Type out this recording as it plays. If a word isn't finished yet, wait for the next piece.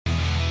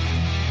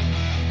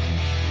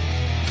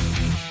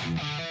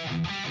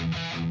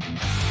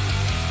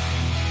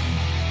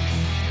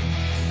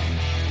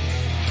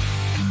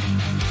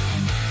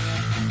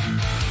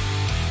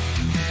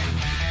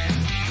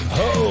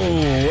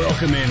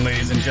Welcome in,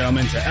 ladies and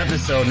gentlemen, to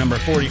episode number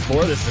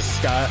 44. This is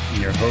Scott,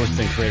 your host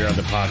and creator of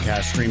the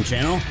podcast stream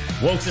channel.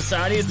 Woke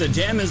Societies, the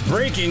dam is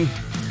breaking.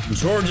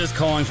 George is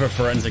calling for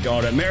forensic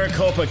audit.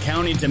 Maricopa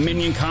County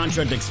Dominion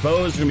contract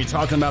exposed. We're going to be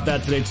talking about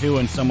that today, too,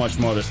 and so much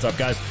more other stuff,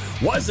 guys.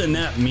 Wasn't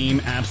that meme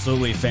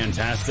absolutely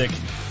fantastic?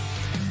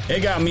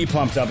 It got me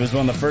pumped up. It was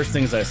one of the first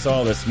things I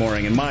saw this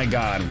morning, and my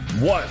God,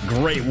 what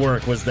great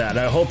work was that.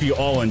 I hope you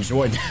all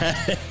enjoyed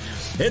that.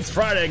 It's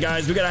Friday,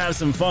 guys. We got to have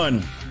some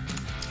fun.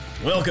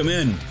 Welcome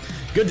in.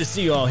 Good to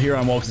see you all here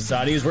on Woke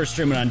Societies. We're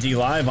streaming on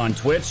DLive, on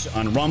Twitch,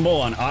 on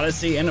Rumble, on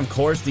Odyssey, and of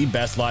course, the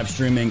best live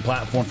streaming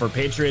platform for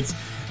Patriots,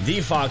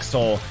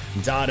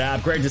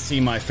 thefoxhole.app. Great to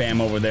see my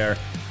fam over there.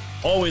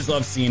 Always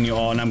love seeing you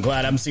all, and I'm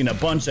glad I'm seeing a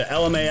bunch of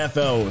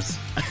LMAFOs,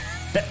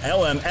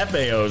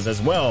 LMFAOs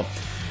as well.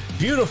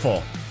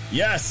 Beautiful.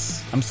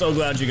 Yes, I'm so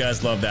glad you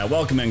guys love that.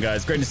 Welcome in,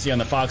 guys. Great to see you on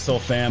the Foxhole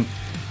fam,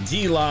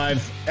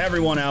 DLive,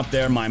 everyone out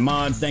there, my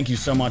mods. Thank you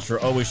so much for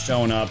always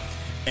showing up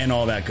and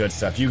all that good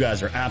stuff. You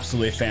guys are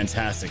absolutely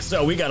fantastic.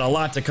 So we got a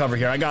lot to cover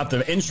here. I got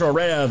the intro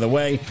right out of the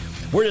way.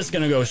 We're just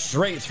going to go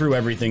straight through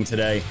everything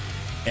today,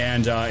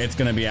 and it's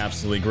going to be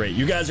absolutely great.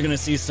 You guys are going to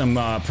see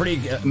some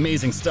pretty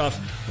amazing stuff.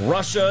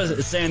 Russia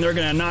is saying they're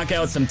going to knock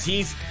out some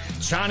teeth.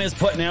 China's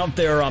putting out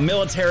their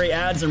military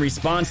ads in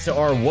response to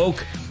our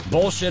woke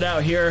bullshit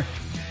out here.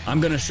 I'm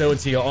going to show it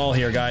to you all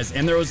here, guys.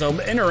 And there was an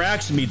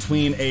interaction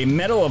between a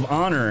Medal of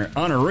Honor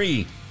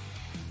honoree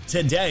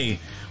today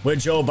with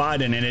Joe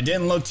Biden, and it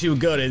didn't look too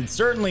good. It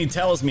certainly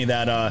tells me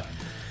that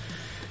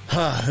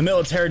the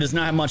military does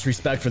not have much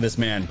respect for this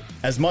man.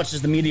 As much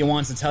as the media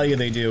wants to tell you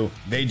they do,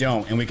 they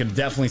don't, and we could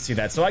definitely see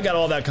that. So I got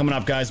all that coming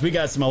up, guys. We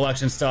got some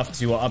election stuff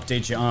to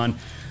update you on.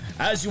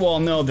 As you all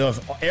know,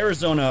 the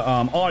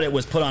Arizona audit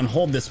was put on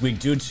hold this week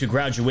due to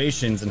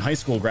graduations and high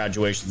school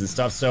graduations and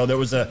stuff. So there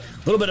was a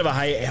little bit of a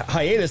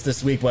hiatus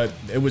this week, but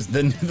it was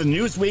the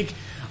news week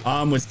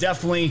was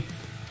definitely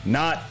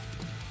not.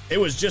 It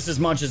was just as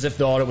much as if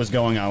the audit was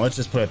going on. Let's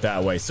just put it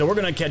that way. So we're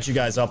going to catch you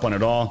guys up on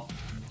it all.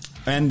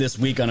 And this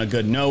week on a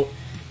good note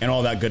and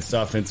all that good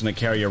stuff. And it's going to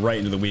carry you right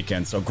into the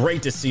weekend. So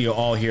great to see you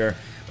all here.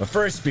 But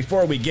first,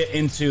 before we get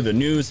into the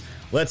news,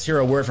 let's hear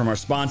a word from our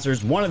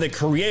sponsors. One of the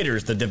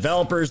creators, the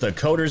developers, the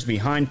coders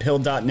behind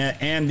Pill.net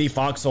and the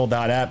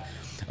Foxhole.app.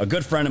 A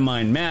good friend of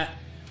mine, Matt,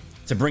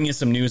 to bring you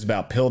some news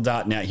about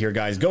Pill.net here,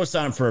 guys. Go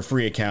sign up for a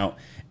free account.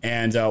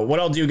 And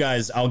what I'll do,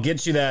 guys, I'll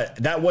get you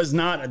that was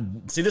not.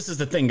 See, this is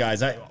the thing,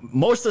 guys.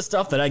 Most of the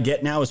stuff that I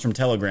get now is from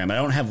Telegram. I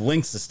don't have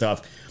links to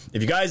stuff.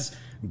 If you guys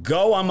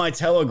go on my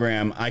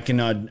Telegram, I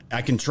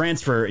can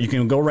transfer. You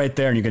can go right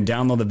there and you can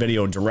download the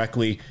video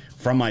directly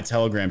from my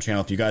Telegram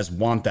channel if you guys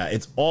want that.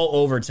 It's all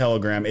over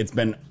Telegram. It's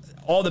been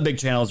all the big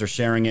channels are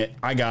sharing it.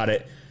 I got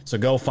it. So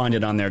go find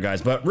it on there,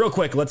 guys. But real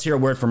quick, let's hear a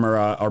word from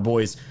our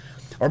boy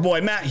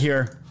Matt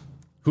here,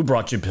 who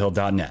brought you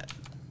Pill.net.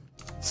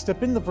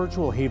 Step in the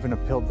virtual haven of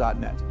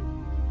Pill.net,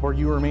 where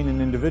you remain an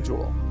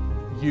individual.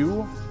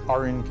 You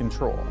are in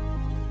control.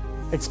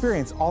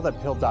 Experience all that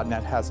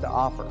Pill.net has to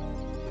offer.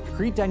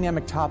 Create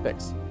dynamic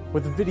topics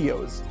with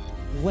videos,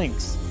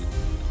 links,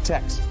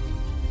 text,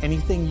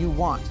 anything you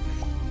want.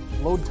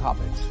 Load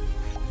topics.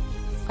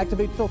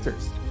 Activate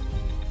filters.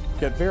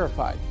 Get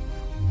verified.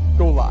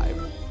 Go live.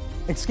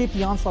 Escape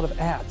the onslaught of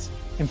ads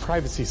and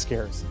privacy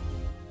scares.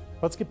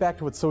 Let's get back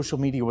to what social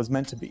media was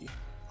meant to be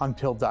on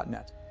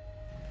Pill.net.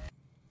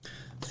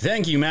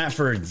 Thank you, Matt,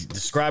 for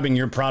describing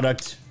your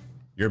product,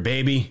 your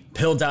baby,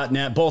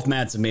 Pill.net. Both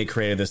Matts and me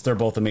created this. They're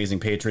both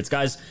amazing patriots.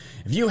 Guys,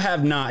 if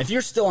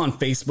you're still on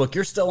Facebook,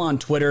 you're still on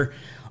Twitter,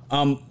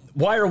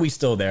 why are we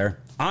still there?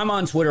 I'm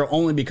on Twitter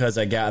only because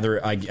I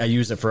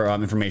use it for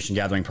information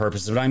gathering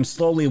purposes, but I'm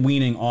slowly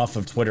weaning off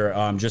of Twitter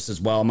just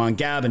as well. I'm on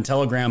Gab and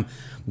Telegram.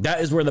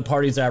 That is where the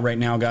party's at right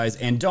now, guys.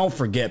 And don't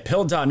forget,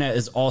 Pill.net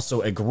is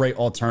also a great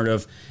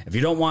alternative. If you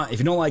don't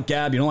like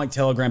Gab, you don't like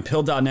Telegram,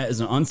 Pill.net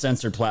is an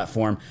uncensored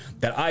platform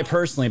that I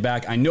personally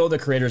back. I know the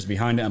creators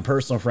behind it. I'm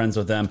personal friends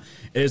with them.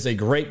 It is a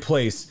great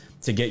place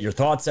to get your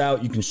thoughts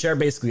out. You can share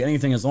basically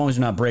anything as long as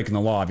you're not breaking the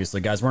law,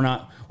 obviously, guys.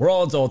 We're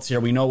all adults here.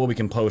 We know what we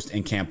can post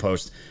and can't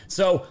post.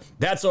 So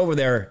that's over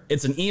there.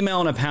 It's an email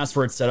and a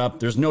password set up.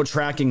 There's no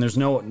tracking. There's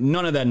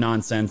none of that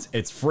nonsense.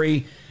 It's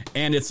free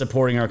and it's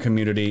supporting our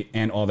community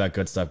and all that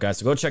good stuff, guys.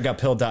 So go check out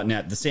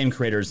Pill.net, the same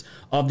creators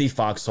of the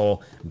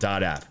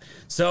Foxhole.app.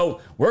 So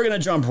we're going to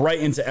jump right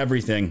into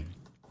everything.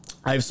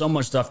 I have so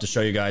much stuff to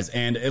show you guys,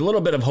 and a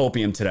little bit of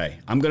hopium today.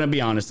 I'm going to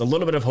be honest, a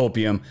little bit of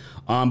hopium,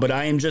 but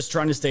I am just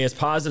trying to stay as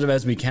positive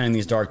as we can in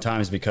these dark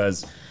times,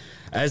 because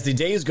as the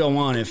days go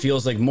on, it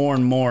feels like more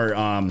and more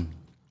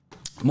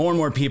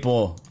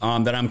people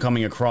that I'm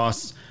coming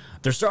across,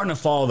 they're starting to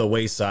fall the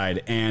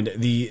wayside, and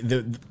the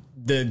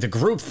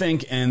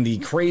groupthink and the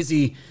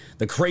crazy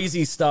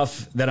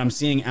stuff that I'm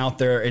seeing out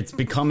there, it's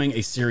becoming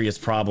a serious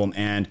problem.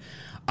 And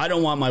I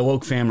don't want my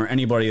woke fam or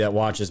anybody that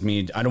watches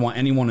me, I don't want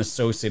anyone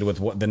associated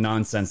with the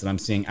nonsense that I'm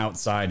seeing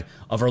outside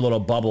of our little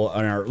bubble,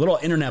 our little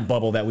internet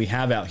bubble that we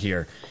have out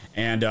here.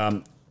 And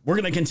we're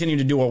going to continue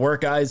to do our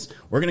work, guys.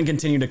 We're going to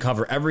continue to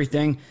cover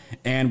everything.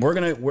 And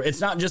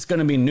it's not just going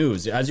to be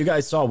news. As you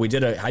guys saw, I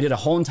did a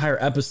whole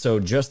entire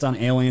episode just on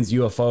aliens,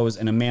 UFOs,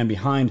 and a man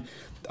behind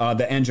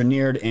that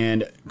engineered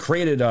and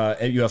created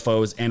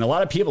UFOs. And a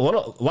lot of people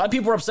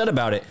were upset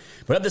about it.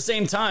 But at the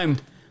same time,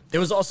 it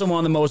was also one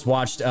of the most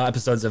watched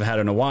episodes I've had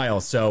in a while.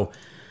 So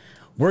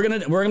I'm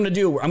gonna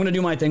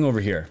do my thing over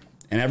here.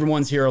 And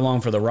everyone's here along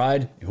for the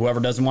ride.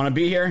 Whoever doesn't want to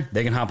be here,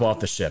 they can hop off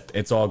the ship.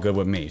 It's all good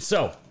with me.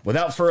 So,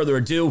 without further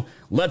ado,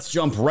 let's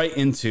jump right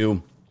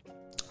into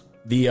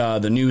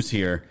the news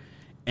here.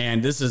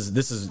 And this is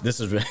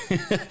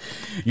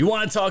you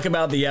want to talk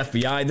about the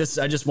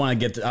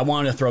FBI? I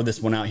want to throw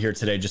this one out here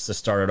today just to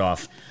start it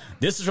off.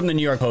 This is from the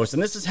New York Post,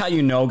 and this is how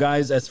you know,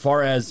 guys, as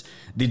far as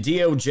the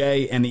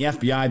DOJ and the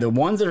FBI, the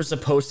ones that are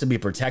supposed to be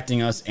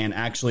protecting us and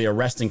actually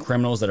arresting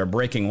criminals that are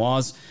breaking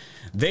laws,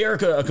 they are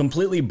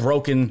completely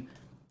broken.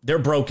 They're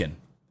broken.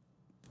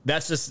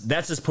 That's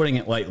just putting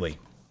it lightly.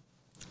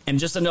 And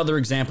just another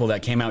example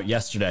that came out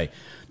yesterday,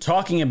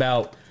 talking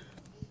about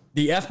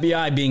the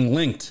FBI being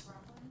linked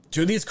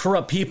to these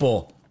corrupt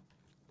people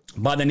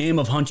by the name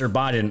of Hunter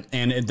Biden.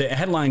 And the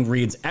headline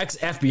reads,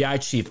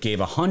 ex-FBI chief gave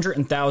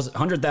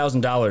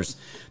 $100,000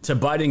 to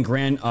Biden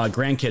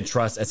grandkid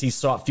trust as he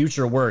sought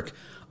future work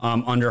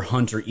under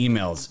Hunter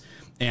emails.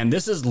 And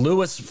this is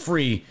Louis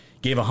Freeh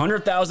gave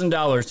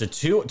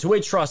 $100,000 to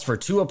a trust for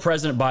two of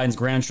President Biden's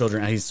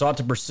grandchildren as he sought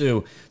to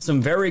pursue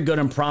some very good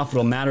and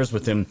profitable matters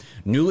with him,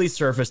 newly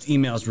surfaced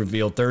emails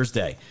revealed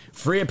Thursday.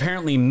 Freeh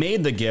apparently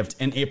made the gift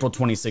in April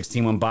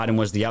 2016 when Biden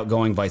was the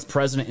outgoing vice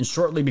president, and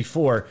shortly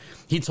before,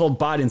 he told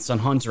Biden's son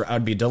Hunter,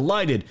 "I'd be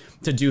delighted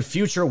to do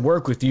future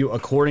work with you,"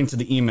 according to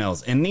the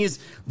emails. And this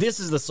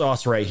is the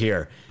sauce right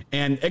here.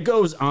 And it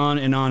goes on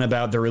and on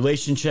about the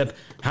relationship,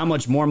 how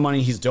much more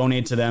money he's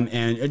donated to them,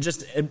 and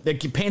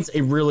it paints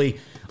a really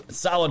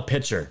solid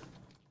picture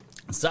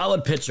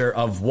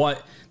of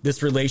what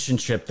this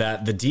relationship,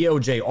 that the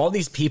DOJ, all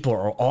these people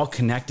are all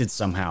connected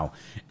somehow.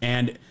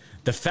 And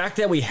the fact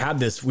that we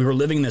were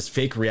living this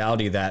fake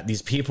reality that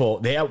these people,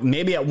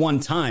 maybe at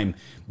one time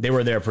they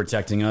were there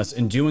protecting us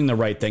and doing the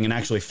right thing and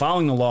actually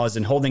following the laws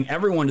and holding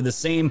everyone to the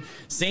same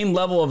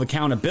level of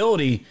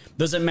accountability.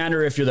 Doesn't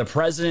matter if you're the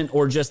president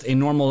or just a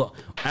normal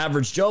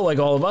average Joe like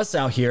all of us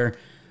out here.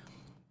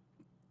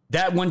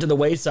 That went to the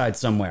wayside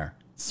somewhere.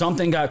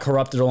 Something got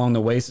corrupted along the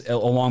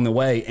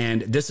way,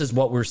 and this is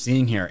what we're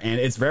seeing here.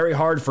 And it's very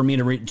hard for me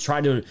to try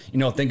to,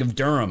 think of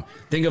Durham,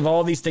 think of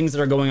all these things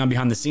that are going on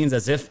behind the scenes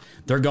as if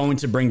they're going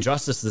to bring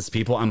justice to these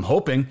people. I'm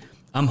hoping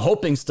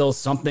still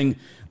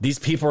these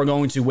people are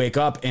going to wake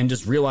up and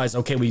just realize,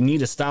 okay, we need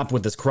to stop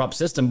with this corrupt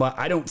system, but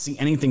I don't see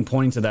anything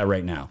pointing to that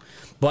right now.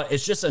 But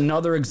it's just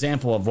another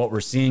example of what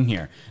we're seeing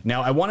here.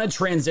 Now, I want to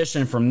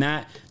transition from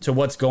that to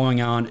what's going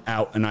on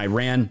out in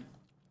Iran,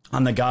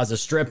 on the Gaza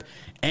Strip,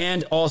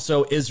 and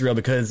also Israel,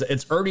 because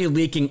it's already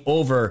leaking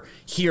over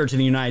here to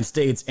the United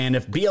States. And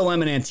if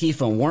BLM and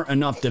Antifa weren't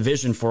enough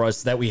division for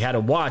us that we had to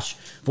watch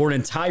for an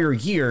entire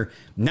year,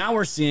 now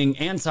we're seeing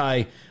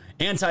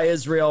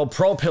anti-Israel,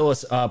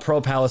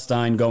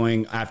 pro-Palestine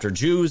going after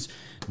Jews,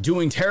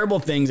 doing terrible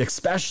things,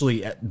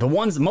 especially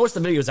most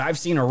of the videos I've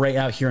seen are right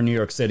out here in New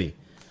York City.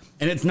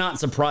 And it's not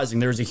surprising.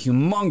 There's a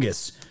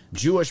humongous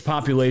Jewish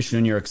population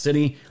in New York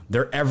City.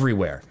 They're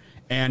everywhere.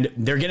 And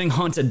they're getting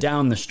hunted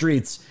down the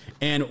streets.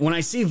 And when I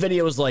see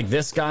videos like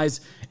this,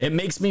 guys,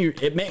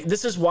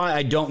 this is why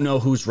I don't know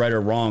who's right or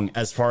wrong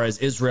as far as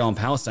Israel and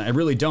Palestine. I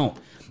really don't.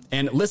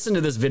 And listen to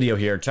this video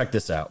here. Check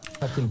this out.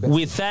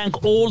 We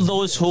thank all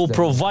those who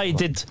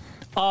provided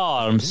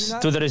arms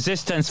to the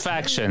resistance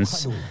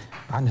factions,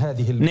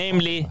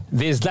 namely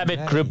the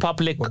Islamic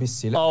Republic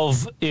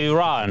of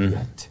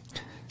Iran.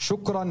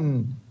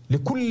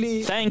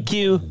 Thank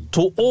you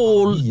to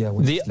all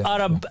the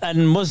Arab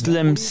and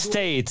Muslim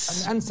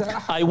states.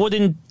 I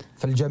wouldn't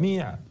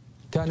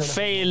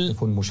fail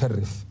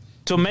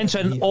to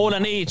mention all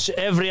and each,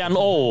 every and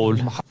all.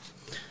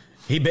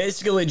 He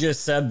basically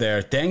just said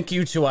there, thank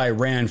you to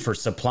Iran for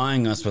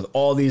supplying us with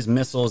all these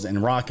missiles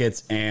and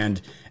rockets and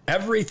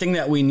everything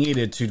that we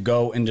needed to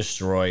go and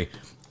destroy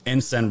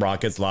and send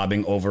rockets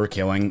lobbing over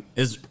killing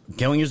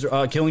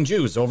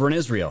Jews over in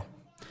Israel.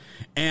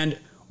 And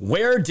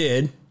where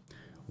did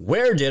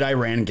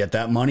Iran get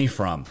that money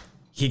from?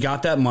 He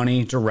got that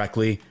money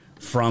directly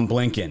from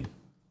Blinken.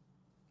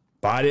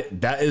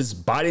 That is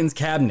Biden's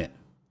cabinet.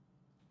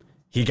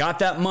 He got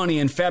that money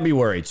in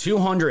February,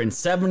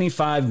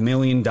 $275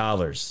 million.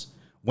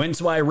 Went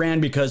to Iran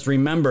because,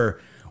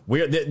 remember,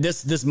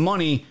 this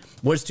money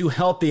was to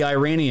help the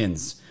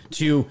Iranians,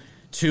 to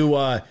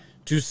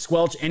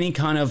squelch any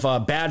kind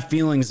of bad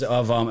feelings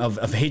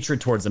of hatred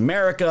towards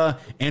America,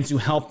 and to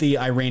help the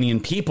Iranian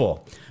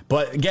people.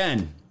 But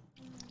again,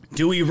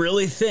 do we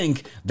really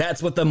think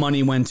that's what the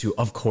money went to?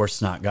 Of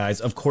course not,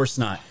 guys. Of course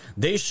not.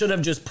 They should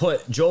have just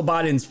put Joe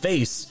Biden's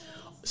face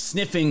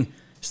sniffing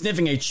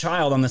a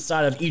child on the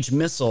side of each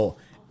missile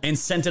and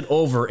sent it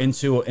over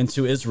into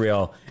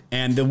Israel.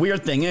 And the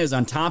weird thing is,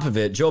 on top of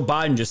it, Joe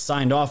Biden just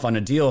signed off on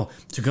a deal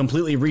to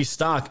completely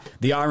restock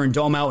the Iron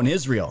Dome out in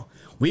Israel.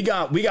 We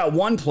got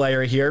one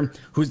player here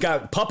who's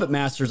got puppet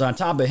masters on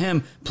top of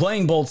him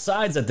playing both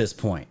sides at this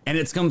point. And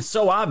it's come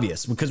so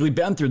obvious because we've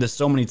been through this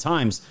so many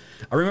times.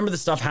 I remember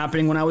this stuff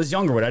happening when I was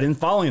younger, but I didn't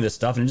follow any of this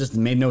stuff and it just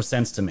made no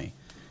sense to me.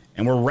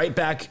 And we're right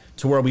back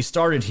to where we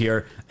started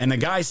here. And the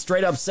guy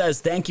straight up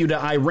says, thank you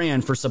to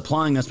Iran for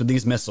supplying us with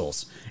these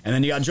missiles. And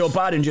then you got Joe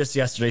Biden just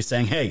yesterday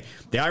saying, hey,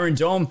 the Iron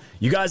Dome,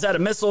 you guys out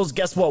of missiles,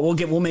 guess what?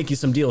 We'll make you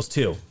some deals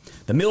too.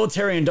 The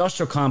military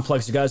industrial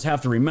complex, you guys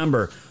have to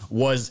remember,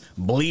 was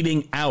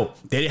bleeding out.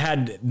 They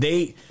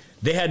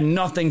had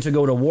nothing to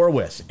go to war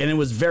with, and it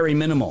was very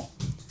minimal.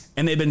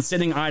 And they've been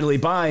sitting idly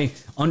by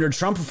under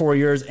Trump for 4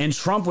 years, and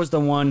Trump was the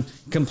one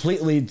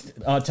completely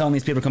telling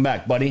these people to come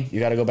back. Buddy, you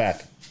got to go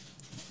back.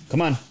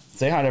 Come on.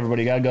 Say hi to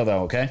everybody. You got to go,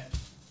 though, okay?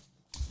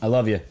 I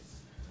love you.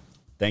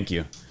 Thank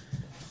you.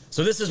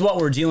 So this is what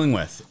we're dealing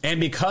with. And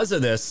because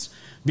of this,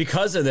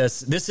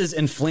 this is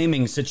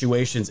inflaming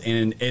situations,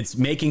 and it's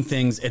making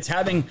things, it's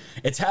having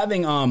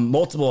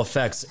multiple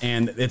effects,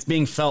 and it's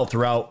being felt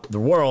throughout the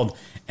world.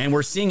 And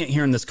we're seeing it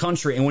here in this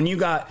country. And when you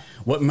got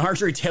what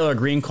Marjorie Taylor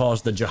Greene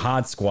calls the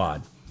Jihad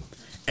Squad,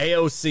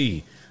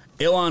 AOC,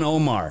 Ilhan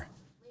Omar,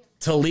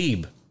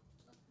 Tlaib,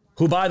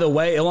 who, by the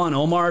way, Ilhan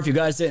Omar, if you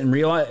guys didn't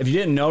realize, if you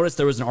didn't notice,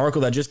 there was an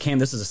article that just came.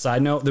 This is a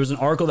side note. There was an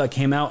article that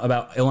came out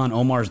about Ilhan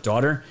Omar's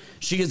daughter.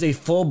 She is a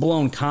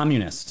full-blown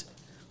communist,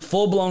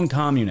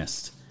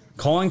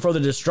 calling for the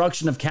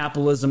destruction of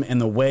capitalism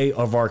and the way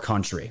of our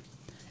country.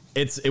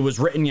 It was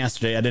written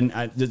yesterday.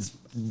 It's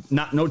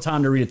no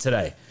time to read it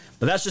today,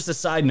 but that's just a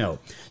side note.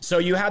 So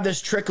you have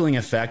this trickling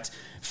effect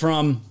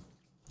from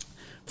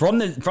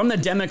the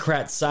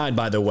Democrat side,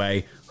 by the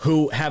way,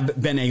 who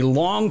have been a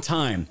long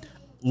time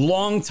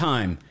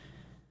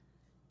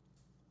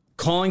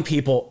calling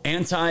people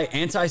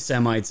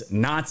anti-Semites,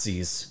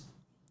 Nazis,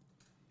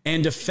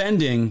 and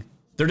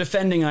they're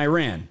defending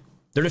Iran.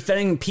 They're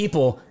defending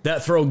people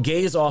that throw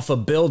gays off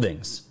of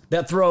buildings,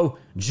 that throw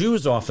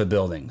Jews off of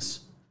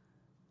buildings,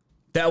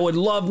 that would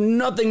love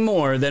nothing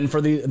more than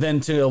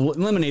to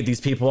eliminate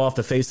these people off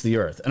the face of the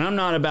earth. And I'm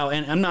not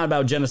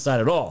about genocide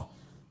at all.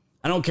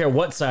 I don't care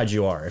what side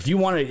you are. If you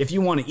want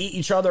to eat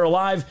each other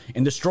alive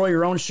and destroy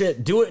your own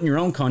shit, do it in your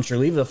own country.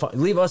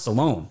 Leave us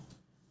alone.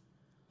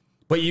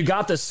 But you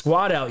got the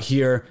squad out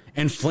here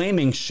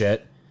inflaming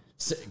shit,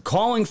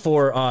 calling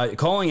for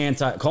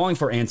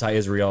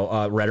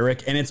anti-Israel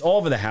rhetoric, and it's all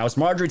over the house.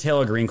 Marjorie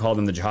Taylor Greene called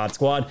them the Jihad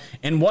Squad.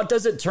 And what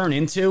does it turn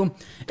into?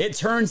 It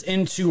turns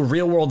into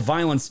real world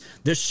violence.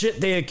 The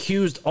shit they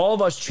accused all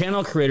of us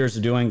channel creators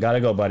of doing.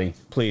 Gotta go, buddy.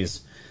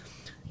 Please.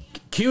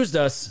 Accused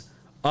us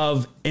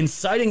of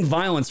inciting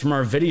violence from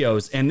our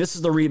videos, and this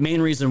is the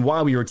main reason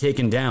why we were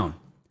taken down.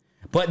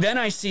 But then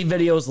I see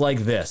videos like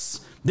this.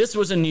 This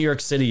was in New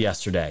York City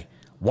yesterday.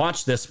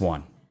 Watch this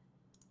one.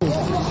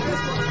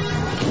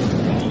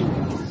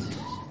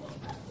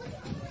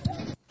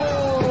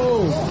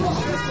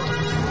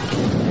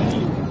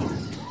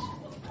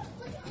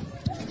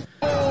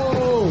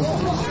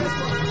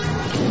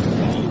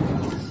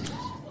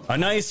 A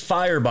nice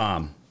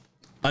firebomb.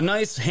 A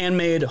nice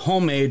handmade,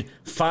 homemade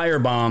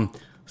firebomb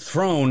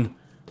thrown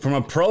from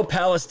a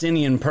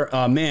pro-Palestinian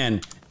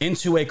man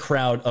into a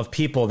crowd of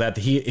people that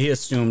he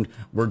assumed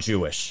were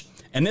Jewish.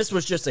 And this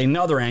was just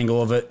another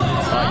angle of it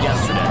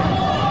yesterday.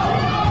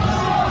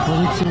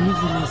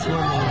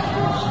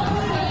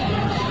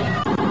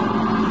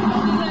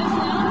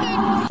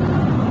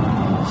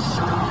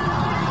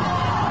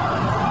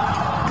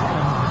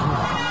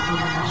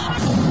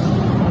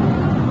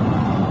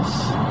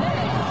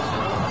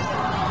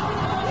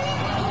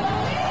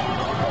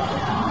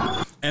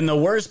 And the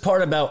worst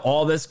part about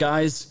all this,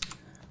 guys,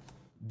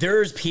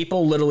 there's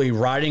people literally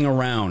riding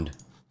around.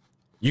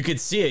 You could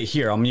see it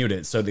here. I'll mute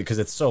it because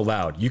it's so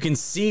loud. You can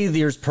see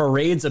there's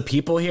parades of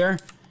people here.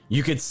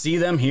 You could see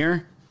them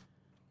here.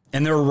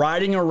 And they're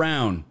riding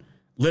around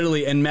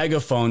literally in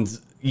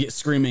megaphones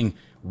screaming,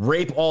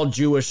 rape all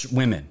Jewish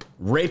women,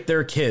 rape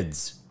their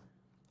kids.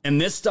 And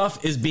this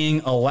stuff is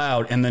being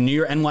allowed, and the New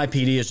York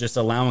NYPD is just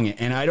allowing it.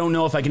 And I don't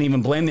know if I can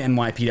even blame the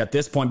NYPD at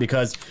this point,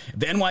 because if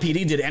the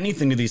NYPD did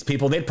anything to these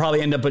people, they'd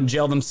probably end up in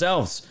jail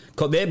themselves.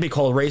 They'd be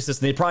called racist,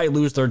 and they'd probably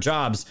lose their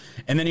jobs.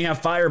 And then you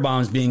have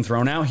firebombs being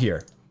thrown out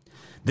here.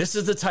 This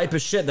is the type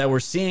of shit that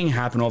we're seeing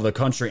happen all over the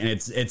country, and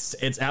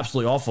it's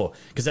absolutely awful.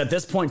 Because at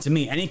this point, to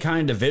me, any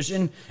kind of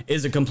division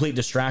is a complete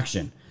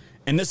distraction.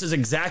 And this is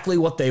exactly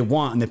what they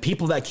want, and the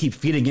people that keep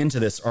feeding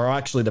into this are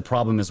actually the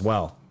problem as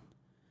well.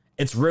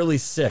 It's really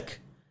sick.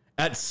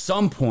 At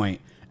some point,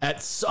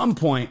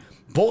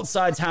 both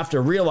sides have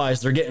to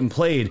realize they're getting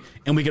played,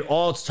 and we could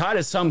all try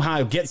to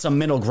somehow get some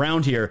middle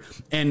ground here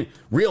and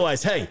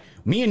realize, hey,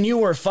 me and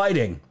you are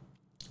fighting.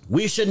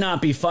 We should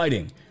not be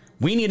fighting.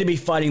 We need to be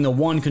fighting the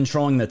one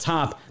controlling the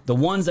top, the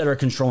ones that are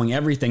controlling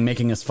everything,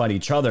 making us fight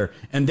each other,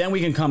 and then we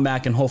can come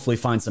back and hopefully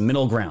find some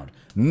middle ground.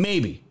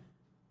 Maybe.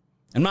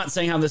 I'm not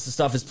saying how this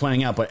stuff is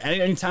playing out, but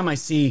anytime I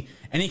see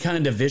any kind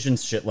of division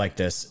shit like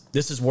this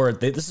is where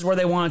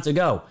they want it to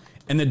go.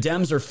 And the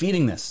Dems are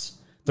feeding this.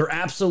 They're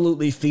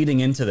absolutely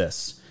feeding into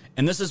this.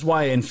 And this is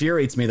why it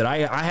infuriates me that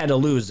I had to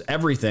lose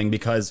everything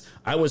because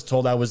I was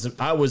told I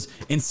was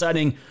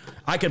inciting,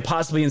 I could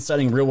possibly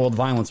inciting real world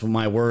violence with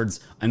my words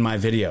and my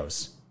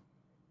videos.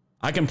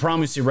 I can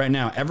promise you right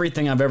now,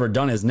 everything I've ever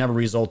done has never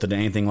resulted in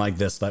anything like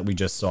this that we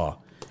just saw.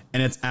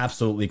 And it's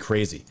absolutely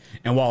crazy.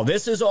 And while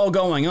this is all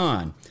going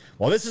on,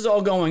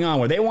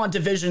 where they want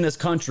division in this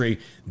country,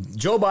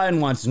 Joe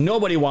Biden wants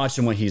nobody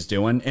watching what he's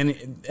doing.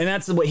 And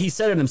that's the way he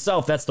said it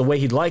himself. That's the way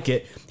he'd like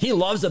it. He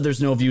loves that there's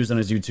no views on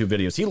his YouTube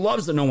videos. He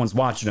loves that no one's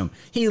watching him.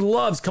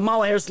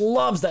 Kamala Harris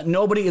loves that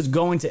nobody is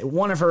going to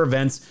one of her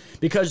events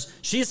because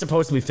she's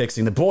supposed to be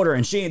fixing the border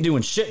and she ain't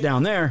doing shit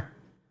down there.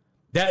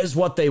 That is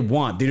what they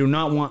want. They do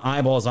not want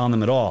eyeballs on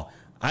them at all.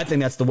 I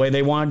think that's the way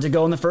they wanted to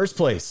go in the first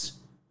place.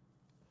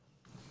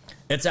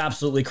 It's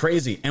absolutely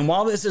crazy. And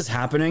while this is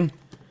happening,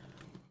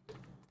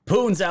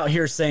 Putin's out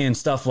here saying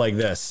stuff like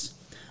this.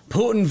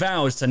 Putin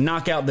vows to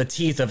knock out the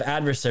teeth of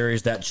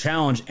adversaries that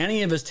challenge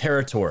any of his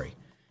territory.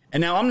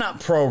 And now I'm not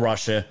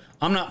pro-Russia.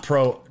 I'm not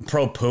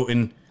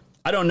pro-Putin.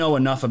 I don't know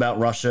enough about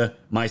Russia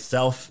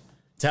myself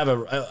to have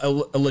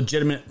a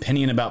legitimate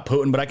opinion about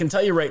Putin. But I can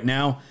tell you right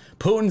now,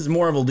 Putin's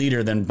more of a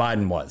leader than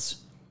Biden was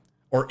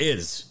or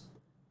is.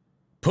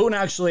 Putin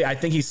actually, I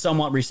think he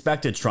somewhat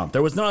respected Trump.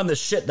 There was none of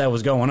this shit that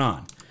was going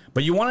on.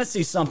 But you want to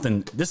see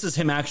something. This is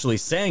him actually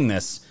saying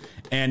this.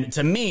 And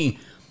to me,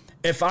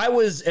 if I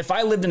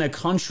lived in a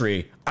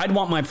country, I'd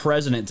want my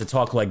president to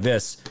talk like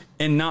this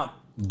and not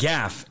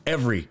gaffe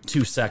every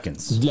 2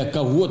 seconds.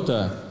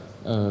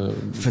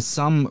 For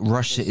some,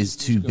 Russia is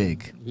too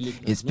big.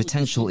 Its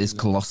potential is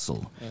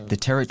colossal. The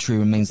territory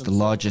remains the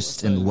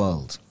largest in the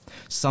world.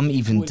 Some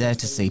even dare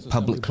to say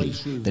publicly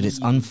that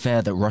it's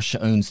unfair that Russia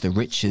owns the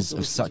riches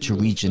of such a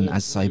region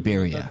as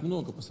Siberia.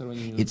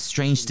 It's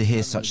strange to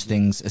hear such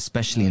things,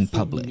 especially in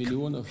public.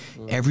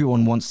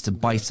 Everyone wants to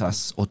bite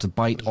us or to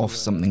bite off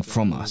something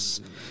from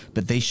us,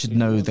 but they should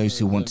know, those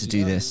who want to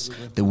do this,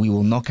 that we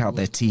will knock out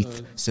their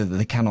teeth so that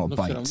they cannot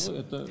bite.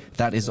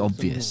 That is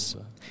obvious.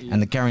 And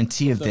the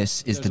guarantee of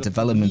this is the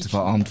development of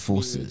our armed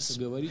forces.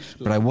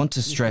 But I want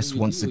to stress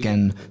once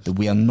again that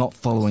we are not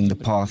following the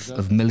path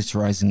of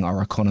militarizing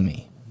our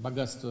economy.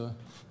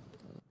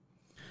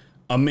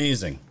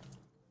 Amazing.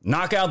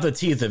 Knock out the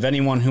teeth of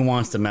anyone who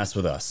wants to mess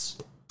with us.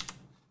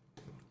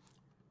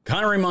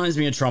 Kind of reminds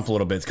me of Trump a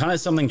little bit. It's kind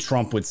of something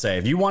Trump would say.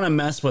 If you want to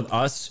mess with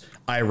us,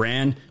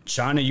 Iran,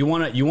 China, you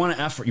want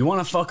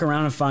to fuck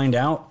around and find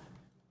out,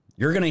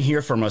 you're going to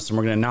hear from us and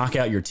we're going to knock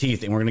out your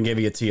teeth and we're going to give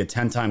it to you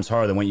 10 times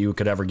harder than what you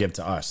could ever give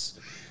to us.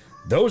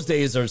 Those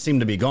days seem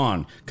to be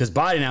gone because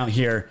Biden out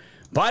here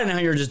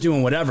just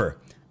doing whatever,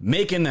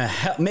 making the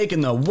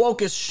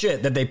wokest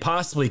shit that they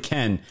possibly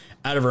can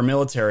out of our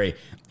military.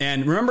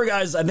 And remember,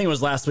 guys, I think it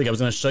was last week I was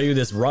going to show you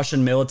this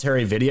Russian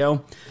military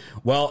video.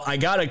 Well, I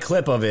got a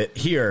clip of it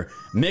here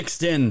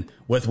mixed in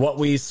with what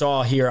we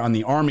saw here on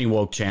the Army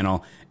Woke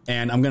channel,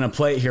 and I'm going to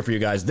play it here for you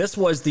guys. This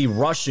was the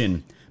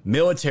Russian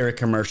military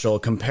commercial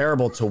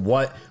comparable to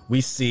what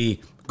we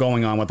see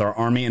going on with our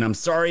army. And I'm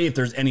sorry if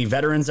there's any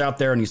veterans out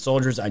there, any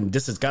soldiers.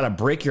 This has got to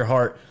break your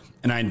heart,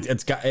 and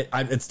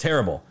it's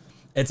terrible.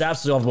 It's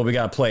absolutely awful, but we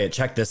got to play it.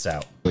 Check this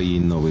out.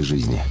 Новой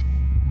жизни.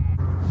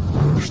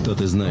 Что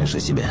ты знаешь о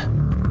себе?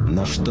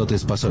 На что ты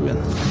способен?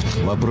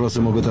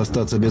 Вопросы могут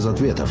остаться без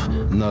ответов,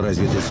 но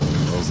разве ты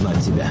сможешь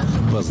знать себя,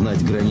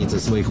 познать границы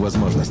своих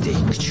возможностей?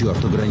 К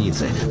черту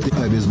границы,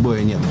 а без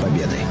боя нет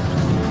победы.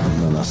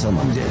 Но на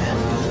самом деле,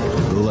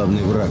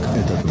 главный враг —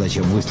 это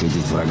задача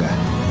выследить врага,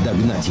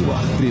 догнать его,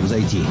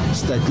 превзойти,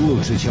 стать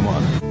лучше, чем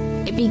он.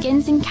 It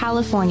begins in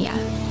California,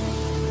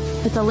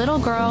 with a little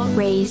girl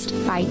raised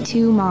by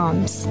two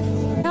moms.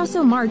 I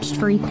also marched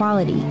for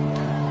equality.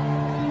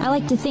 I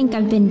like to think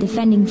I've been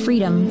defending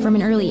freedom from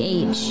an early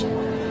age.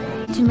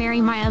 To marry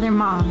my other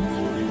mom.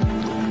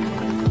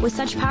 With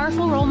such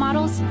powerful role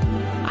models,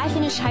 I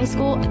finished high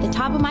school at the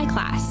top of my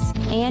class,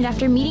 and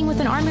after meeting with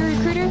an Army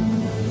recruiter,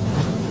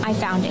 I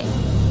found it.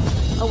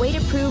 A way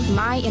to prove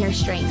my inner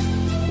strength.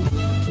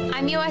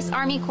 I'm U.S.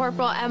 Army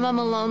Corporal Emma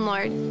Malone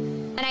Lord,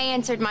 and I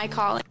answered my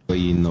calling.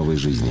 Новой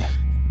жизни.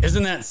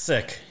 Isn't that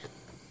sick?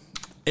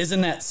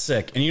 Isn't that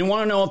sick? And you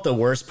want to know what the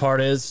worst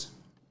part is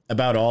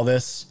about all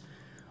this?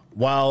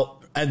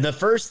 While the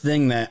first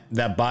thing that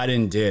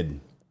Biden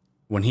did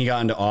when he got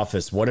into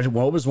office, what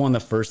was one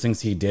of the first things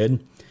he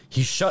did?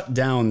 He shut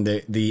down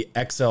the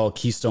XL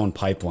Keystone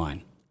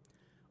Pipeline.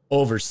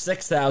 Over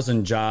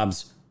 6,000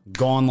 jobs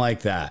gone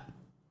like that.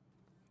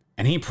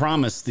 And he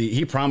promised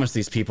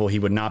these people he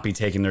would not be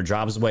taking their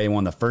jobs away. And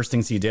one of the first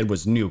things he did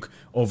was nuke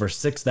over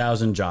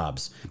 6,000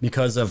 jobs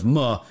because of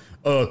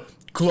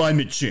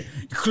climate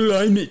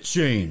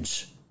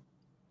change.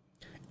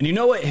 And you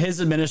know what?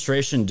 His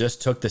administration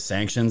just took the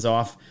sanctions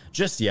off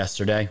just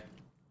yesterday.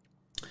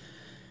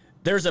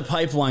 There's a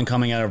pipeline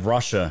coming out of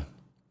Russia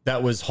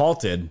that was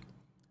halted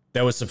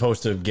that was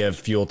supposed to give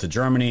fuel to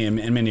Germany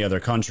and many other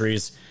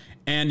countries.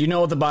 And you know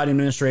what the Biden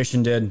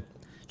administration did?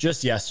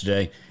 Just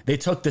yesterday, they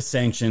took the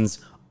sanctions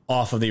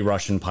off of the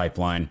Russian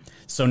pipeline.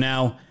 So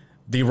now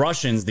the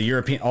Russians, the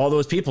European, all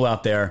those people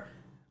out there,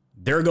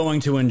 they're going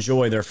to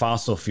enjoy their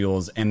fossil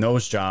fuels and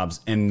those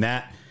jobs. And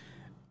that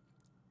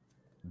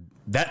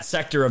that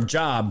sector of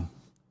job,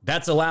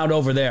 that's allowed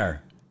over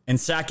there. And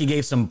Psaki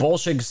gave some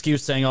bullshit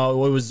excuse saying,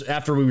 oh, it was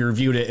after we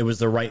reviewed it, it was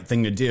the right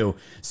thing to do.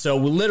 So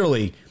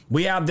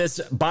we have this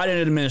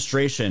Biden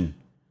administration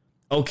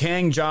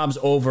okaying jobs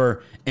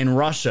over in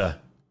Russia.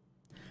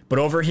 But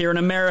over here in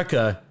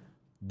America,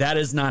 that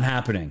is not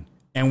happening.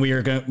 And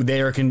they're going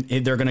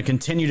to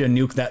continue to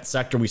nuke that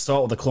sector. We saw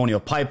it with the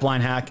Colonial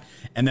Pipeline hack,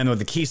 and then with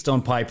the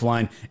Keystone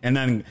Pipeline, and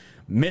then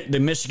the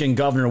Michigan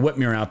Governor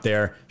Whitmer out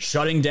there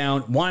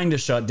wanting to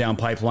shut down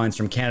pipelines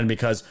from Canada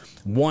because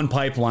one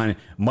pipeline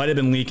might have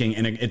been leaking,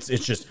 and it's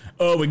just,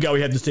 oh my God,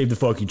 we have to save the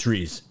fucking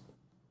trees.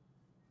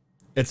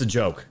 It's a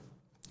joke.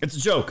 It's a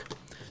joke.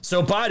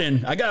 So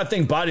Biden, I gotta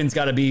think he's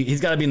got to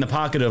be in the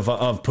pocket of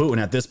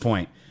Putin at this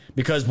point.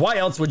 Because why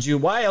else would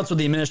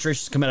the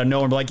administration come out of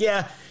nowhere and be like,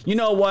 yeah, you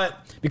know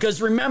what? Because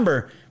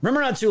remember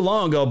not too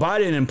long ago,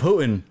 Biden and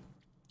Putin,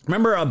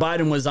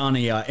 Biden was on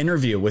a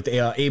interview with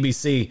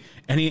ABC,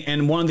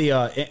 and one of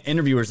the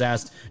interviewers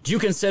asked, do you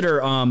consider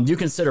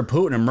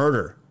Putin a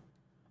murderer?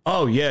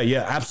 Oh,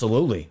 yeah,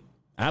 absolutely.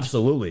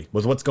 Absolutely.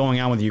 With what's going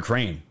on with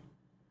Ukraine.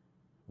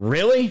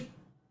 Really?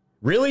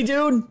 Really,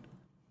 dude?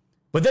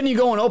 But then you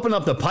go and open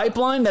up the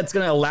pipeline that's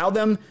going to allow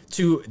them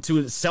to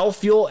sell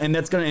fuel, and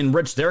that's going to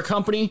enrich their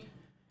company.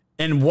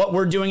 And what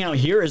we're doing out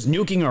here is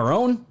nuking our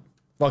own?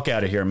 Fuck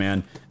out of here,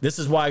 man. This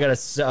is why I got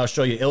to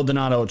show you Il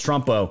Donato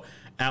Trumpo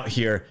out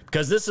here,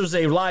 because this was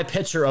a live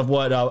picture of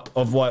what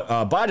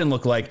Biden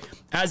looked like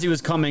as he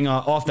was coming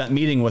off that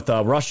meeting with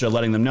Russia,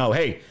 letting them know,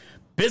 hey,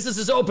 business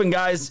is open,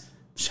 guys.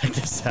 Check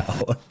this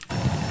out.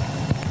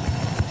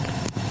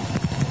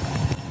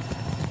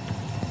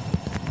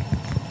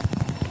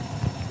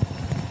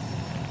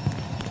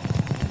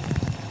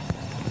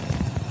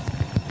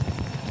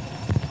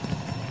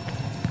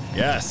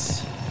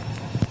 Yes.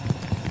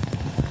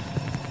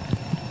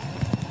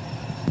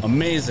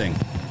 Amazing.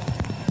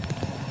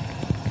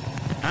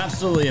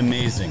 Absolutely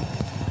amazing.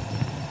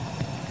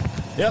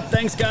 Yep,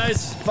 thanks,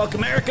 guys. Fuck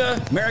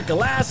America. America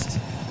last.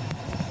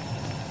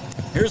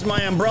 Here's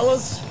my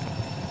umbrellas.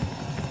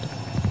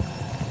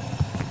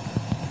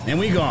 And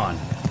we gone.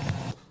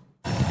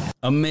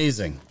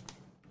 Amazing.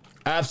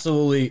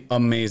 Absolutely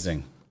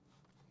amazing.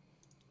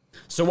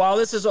 So while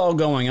this is all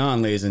going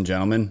on, ladies and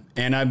gentlemen,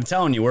 and I'm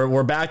telling you,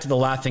 we're back to the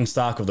laughing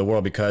stock of the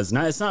world, because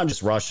it's not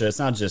just Russia, it's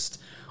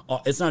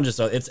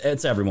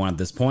everyone at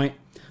this point.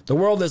 The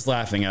world is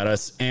laughing at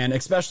us, and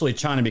especially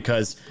China,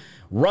 because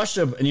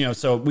Russia,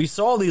 so we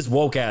saw these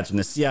woke ads from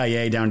the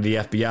CIA down to the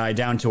FBI,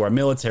 down to our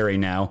military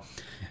now.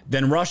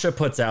 Then Russia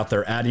puts out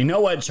their ad. You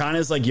know what?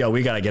 China's like, yo,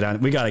 we gotta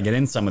get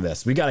in some of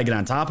this. We gotta get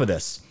on top of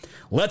this.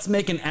 Let's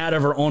make an ad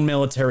of our own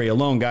military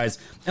alone, guys,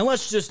 and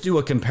let's just do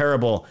a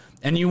comparable.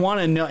 And you want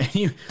to know,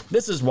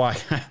 this is why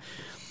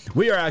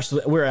we're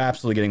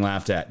absolutely getting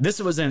laughed at. This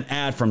was an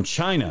ad from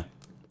China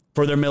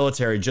for their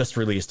military just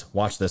released.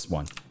 Watch this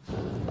one.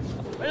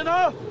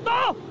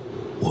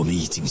 我们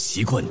已经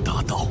习惯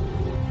打倒。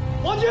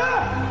王军，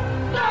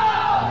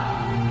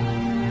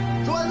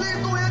专利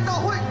动员大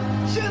会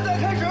现在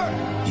开始。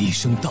一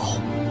声到，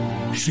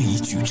是一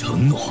句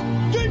承诺。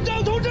军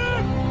长同志，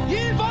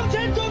一方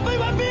前准备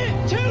完毕，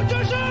请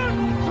指示。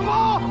什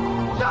么？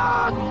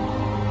战！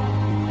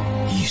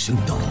一声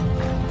到，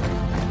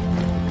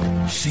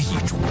是一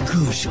种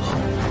割舍。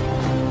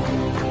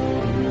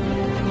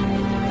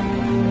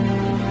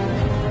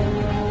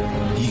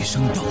一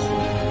声到，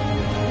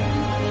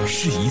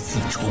是一次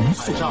重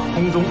塑。海上、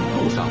空中、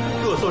陆上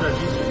各作战机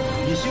组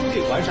已新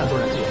定完善作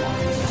战计划。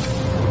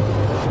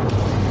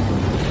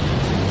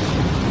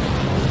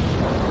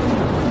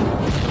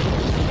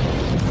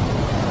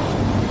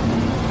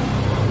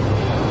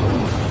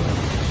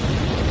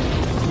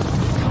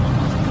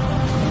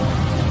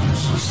一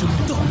声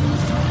到，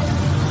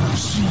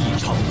是一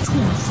场冲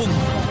锋。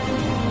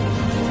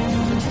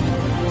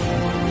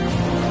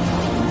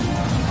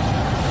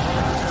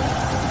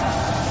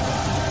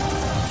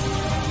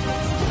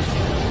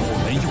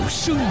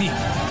生命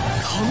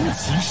扛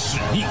起使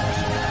命，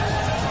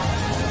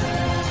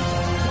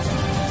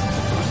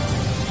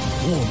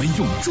我们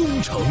用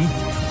忠诚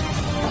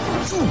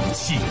筑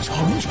起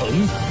长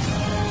城，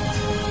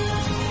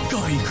改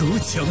革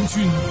强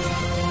军，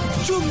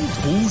征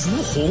途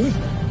如虹。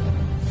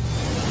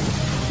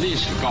历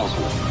史告诉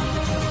我们，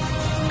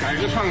改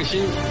革创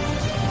新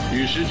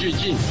与时俱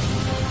进，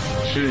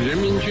是人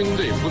民军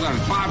队不断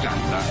发展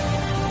的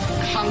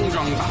康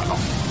庄大道。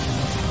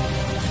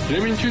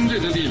人民军队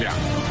的力量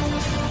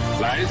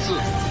来自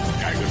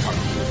改革创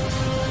新，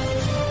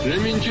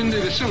人民军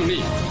队的胜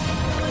利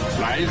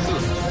来自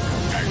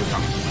改革创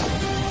新。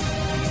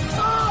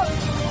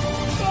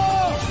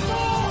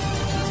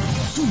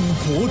祖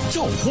国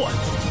召唤，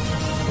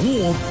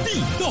我必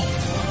到。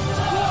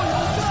我有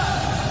战，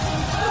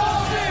我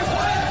必回。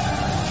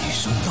一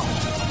声到，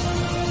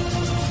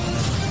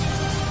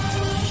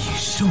一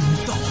声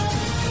到。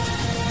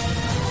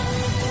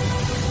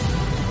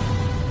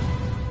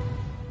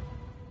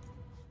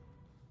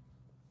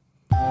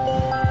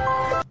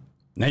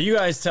Now you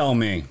guys tell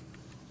me.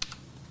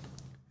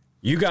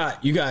 You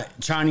got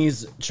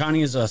Chinese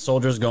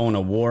soldiers going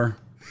to war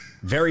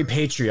very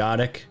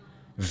patriotic,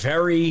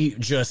 very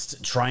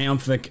just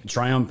triumphant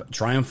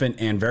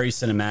and very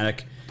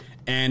cinematic.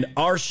 And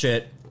our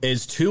shit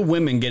is two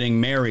women getting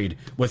married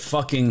with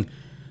fucking...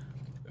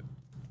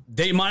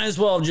 They might as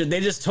well... They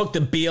just took the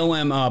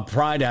BLM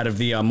pride out of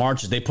the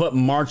marches. They put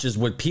marches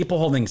with people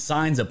holding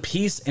signs of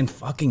peace and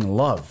fucking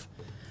love.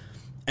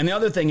 And the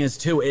other thing is,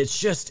 too,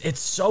 it's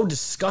so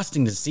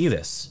disgusting to see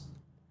this.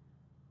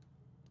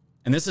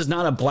 And this is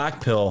not a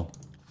black pill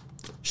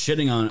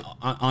shitting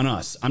on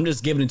us. I'm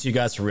just giving it to you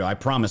guys for real. I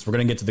promise we're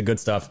going to get to the good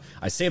stuff.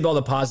 I saved all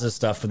the positive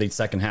stuff for the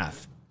second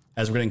half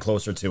as we're getting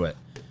closer to it.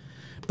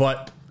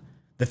 But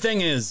the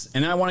thing is,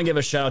 and I want to give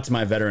a shout out to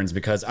my veterans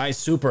because I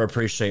super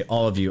appreciate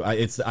all of you.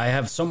 I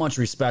have so much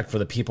respect for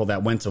the people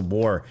that went to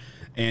war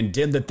and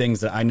did the things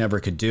that I never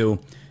could do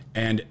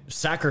and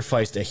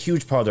sacrificed a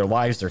huge part of their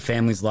lives, their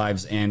families'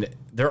 lives, and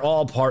they're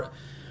all part...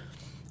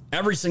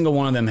 Every single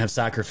one of them have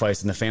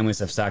sacrificed, and the families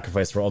have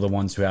sacrificed for all the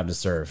ones who have to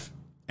serve.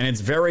 And it's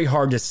very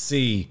hard to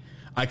see.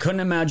 I couldn't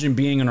imagine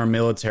being in our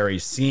military,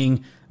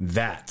 seeing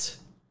that.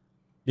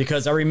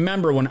 Because I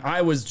remember when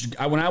I was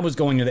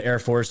going to the Air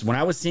Force, when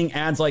I was seeing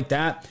ads like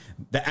that,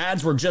 the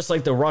ads were just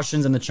like the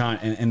Russians and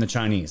the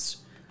Chinese.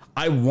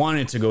 I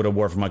wanted to go to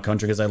war for my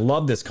country because I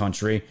love this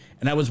country,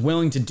 and I was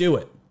willing to do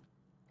it.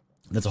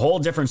 That's a whole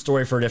different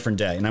story for a different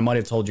day, and I might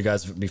have told you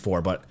guys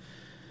before, but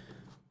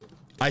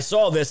I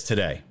saw this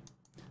today.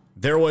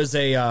 There was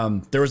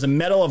a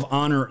Medal of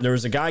Honor. There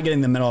was a guy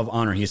getting the Medal of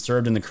Honor. He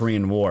served in the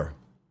Korean War,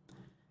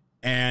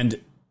 and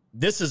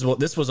this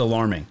was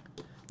alarming.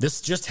 This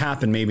just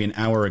happened maybe an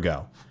hour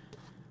ago.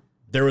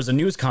 There was a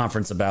news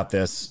conference about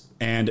this,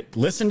 and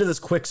listen to this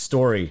quick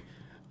story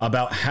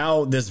about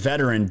how this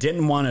veteran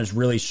didn't want to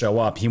really show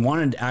up. He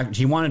wanted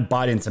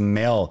Biden to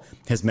mail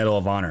his Medal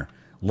of Honor.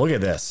 Look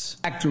at this.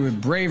 Acted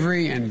with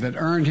bravery and that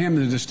earned him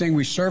the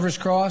Distinguished Service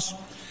Cross,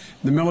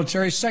 the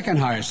military's second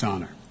highest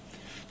honor.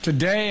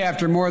 Today,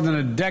 after more than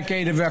a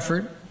decade of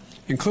effort,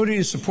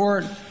 including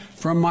support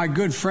from my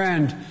good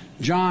friend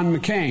John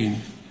McCain,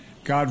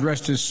 God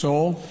rest his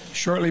soul,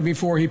 shortly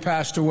before he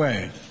passed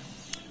away,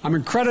 I'm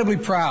incredibly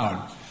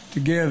proud to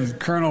give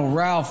Colonel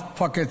Ralph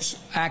Puckett's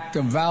act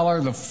of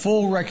valor the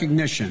full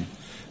recognition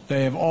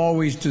they have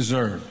always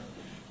deserved.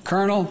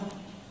 Colonel,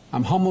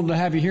 I'm humbled to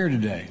have you here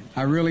today.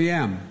 I really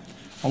am,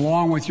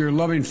 along with your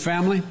loving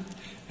family,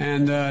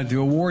 and to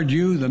award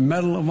you the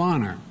Medal of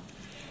Honor.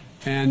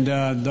 And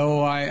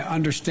though I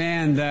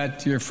understand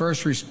that your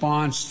first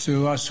response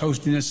to us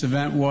hosting this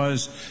event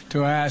was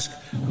to ask,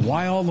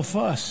 why all the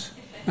fuss?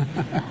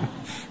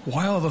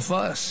 Why all the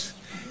fuss?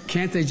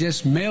 Can't they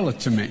just mail it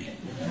to me?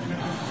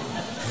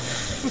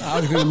 I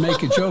was going to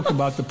make a joke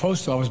about the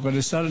post office, but I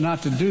decided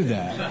not to do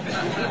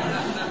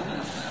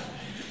that.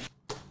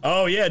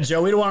 Oh yeah,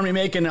 Joe. We don't want to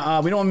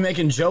be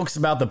making jokes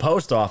about the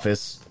post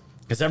office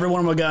because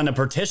everyone will get a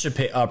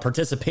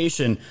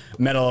participation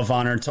Medal of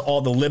Honor to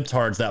all the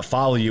libtards that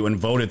follow you and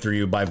voted through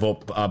you by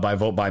vote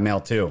by mail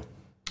too.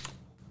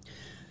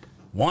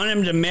 Want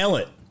him to mail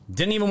it.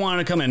 Didn't even want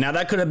to come in. Now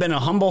that could have been a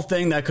humble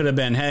thing. That could have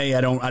been, hey,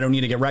 I don't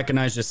need to get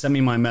recognized. Just send me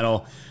my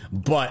medal.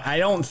 But I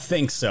don't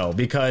think so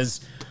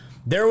because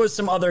there was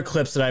some other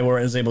clips that I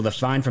was able to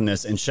find from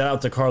this. And shout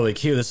out to Carly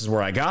Q. This is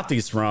where I got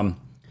these from.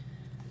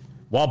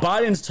 While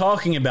Biden's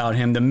talking about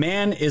him, the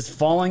man is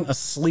falling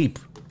asleep.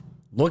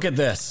 Look at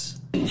this.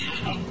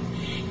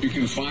 You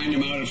can find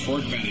him out at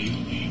Fort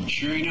Benning,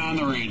 cheering on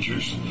the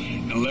Rangers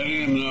and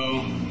letting him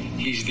know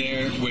he's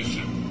there with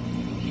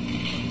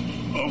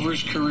them. Over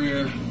his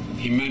career,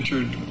 he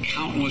mentored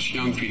countless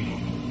young people.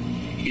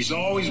 He's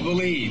always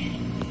believed.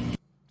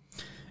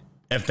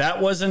 If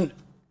that wasn't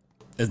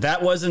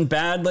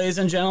bad, ladies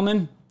and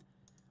gentlemen,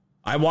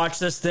 I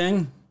watched this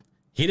thing.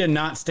 He did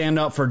not stand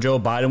up for Joe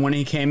Biden when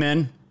he came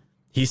in.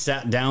 He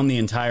sat down the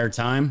entire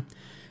time.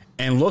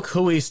 And look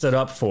who he stood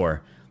up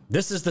for.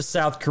 This is the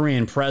South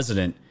Korean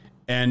president.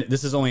 And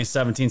this is only a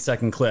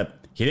 17-second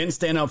clip. He didn't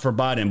stand up for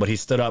Biden, but he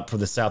stood up for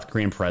the South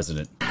Korean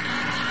president.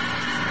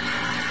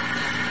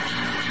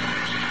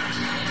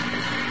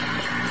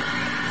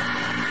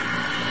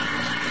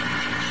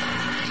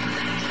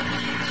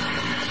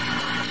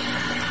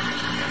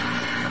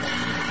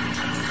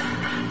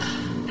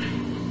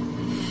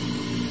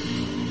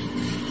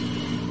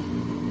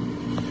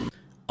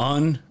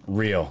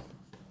 Unreal.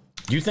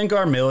 Do you think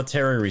our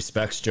military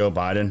respects Joe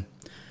Biden?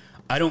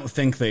 I don't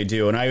think they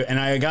do. And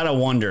I gotta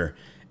wonder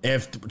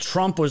if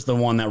Trump was the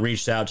one that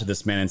reached out to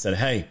this man and said,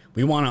 hey,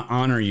 we want to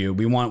honor you.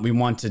 We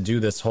want to do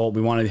this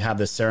we want to have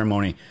this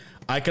ceremony.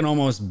 I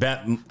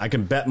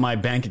can bet my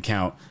bank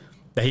account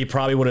that he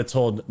probably would have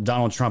told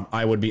Donald Trump,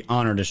 I would be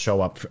honored to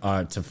show up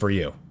for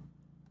you.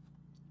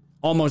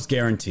 Almost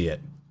guarantee it.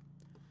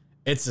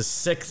 It's a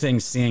sick thing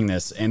seeing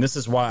this, and this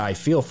is why I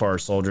feel for our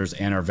soldiers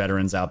and our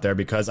veterans out there,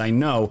 because I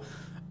know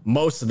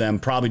most of them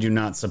probably do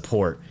not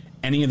support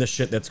any of the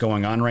shit that's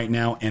going on right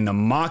now, and the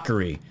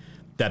mockery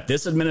that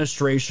this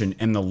administration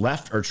and the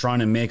left are trying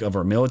to make of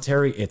our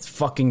military. It's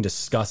fucking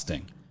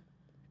disgusting.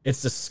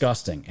 It's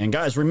disgusting. And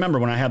guys, remember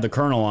when I had the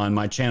Colonel on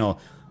my channel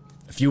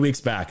a few weeks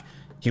back,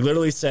 he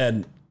literally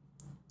said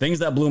things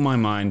that blew my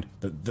mind.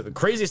 The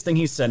craziest thing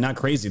he said, not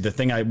crazy, the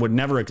thing I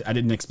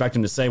didn't expect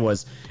him to say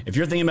was, if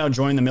you're thinking about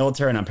joining the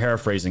military, and I'm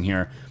paraphrasing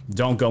here,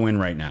 don't go in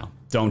right now.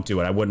 Don't do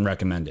it. I wouldn't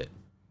recommend it.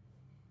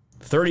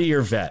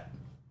 30-year vet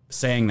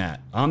saying that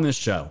on this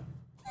show.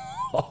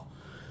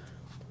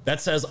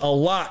 That says a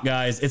lot,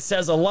 guys. It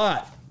says a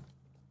lot.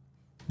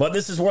 But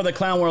this is where the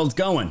clown world's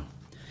going.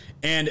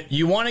 And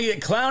you want to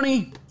get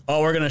clowny?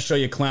 Oh, we're going to show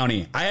you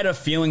clowny. I had a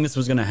feeling this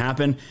was going to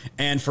happen.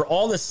 And for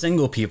all the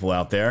single people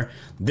out there,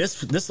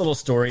 this little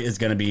story is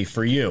going to be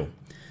for you.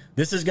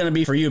 This is going to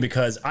be for you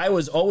because I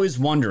was always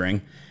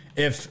wondering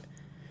if,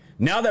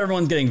 now that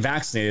everyone's getting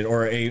vaccinated,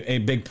 or a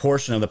big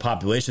portion of the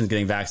population is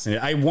getting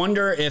vaccinated, I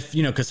wonder if,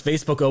 because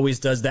Facebook always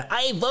does that,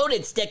 I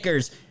voted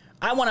stickers.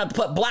 I want to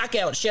put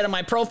blackout shit on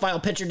my profile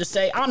picture to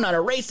say I'm not a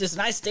racist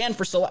and I stand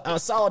for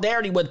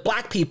solidarity with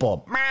black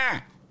people.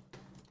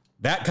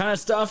 That kind of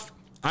stuff.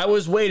 I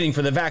was waiting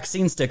for the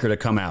vaccine sticker to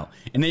come out,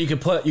 and then you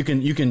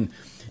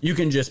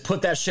can just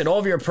put that shit all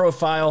over your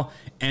profile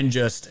and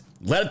just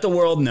let the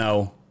world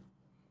know.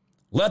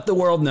 Let the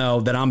world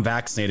know that I'm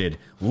vaccinated.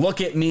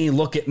 Look at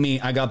me.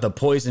 I got the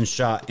poison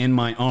shot in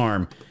my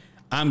arm.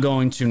 I'm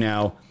going to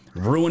now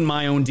ruin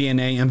my own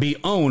DNA and be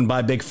owned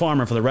by Big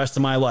Pharma for the rest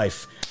of my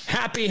life.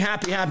 Happy.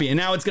 And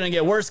now it's going to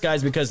get worse,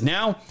 guys, because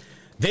now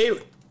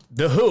the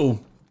WHO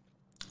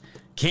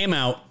came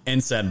out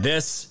and said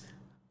this,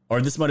 or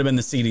this might have been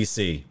the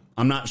CDC.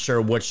 I'm not sure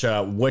which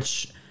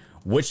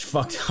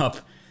fucked up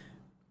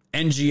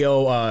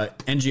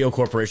NGO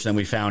corporation that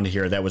we found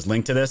here that was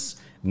linked to this.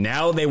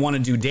 Now they want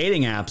to do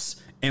dating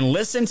apps. And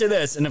listen to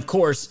this. And of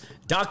course,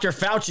 Dr.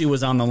 Fauci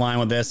was on the line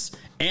with this,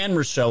 and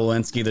Rochelle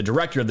Walensky, the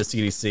director of the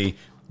CDC.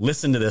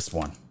 Listen to this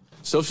one.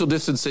 Social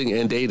distancing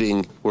and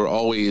dating were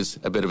always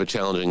a bit of a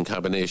challenging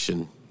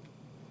combination.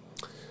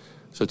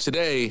 So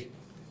today,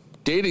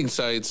 dating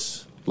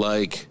sites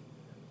like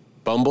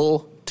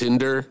Bumble,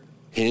 Tinder,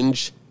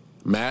 Hinge,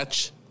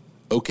 Match,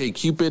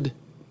 OkCupid,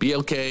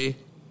 BLK,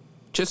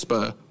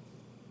 Chispa,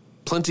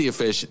 Plenty of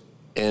Fish,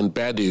 and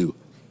Badoo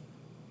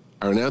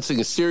are announcing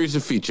a series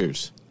of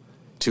features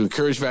to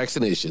encourage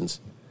vaccinations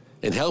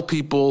and help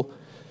people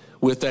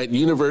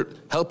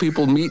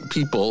meet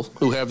people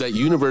who have that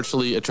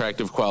universally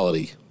attractive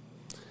quality.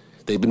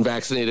 They've been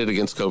vaccinated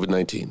against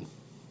COVID-19.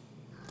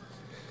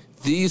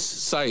 These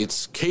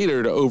sites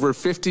cater to over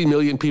 50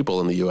 million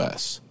people in the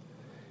U.S.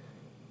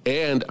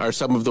 and are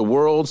some of the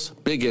world's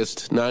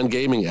biggest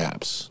non-gaming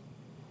apps.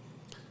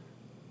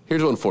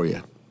 Here's one for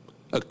you.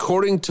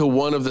 According to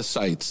one of the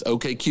sites,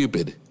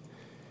 OkCupid,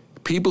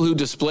 people who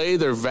display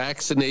their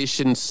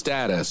vaccination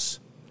status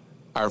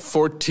are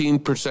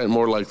 14%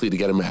 more likely to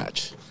get a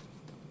match.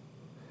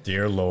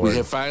 Dear Lord. We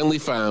have finally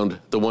found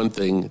the one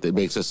thing that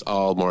makes us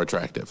all more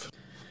attractive.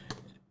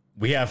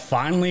 We have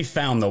finally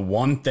found the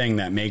one thing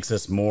that makes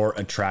us more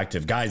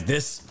attractive. Guys,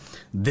 this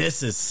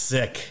is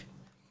sick.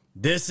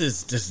 This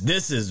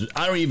is,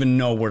 I don't even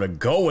know where to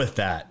go with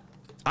that.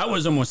 I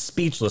was almost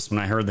speechless when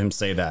I heard them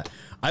say that.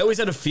 I always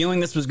had a feeling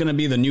this was going to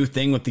be the new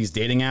thing with these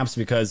dating apps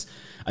because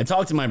I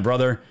talked to my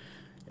brother.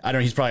 I don't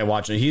know, he's probably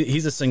watching.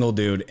 He's a single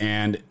dude,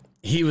 and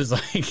he was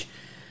like,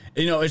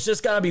 it's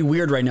just got to be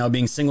weird right now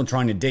being single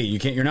trying to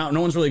date.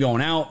 No one's really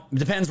going out. It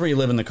depends where you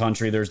live in the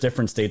country. There's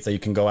different states that you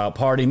can go out,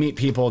 party, meet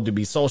people, to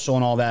be social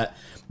and all that.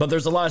 But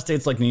there's a lot of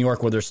states like New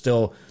York where they're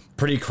still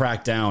pretty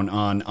cracked down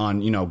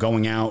on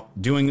going out,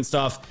 doing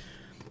stuff.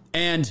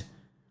 And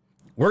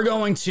we're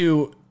going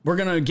to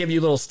give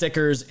you little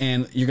stickers,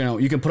 and you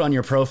can put on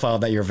your profile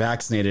that you're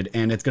vaccinated,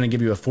 and it's going to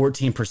give you a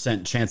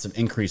 14% chance of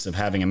increase of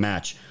having a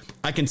match.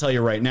 I can tell you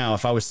right now,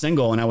 if I was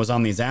single and I was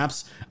on these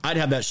apps, I'd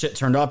have that shit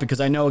turned off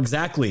because I know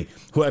exactly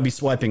who I'd be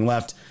swiping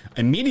left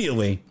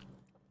immediately,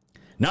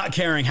 not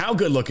caring how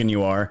good looking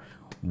you are,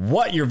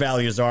 what your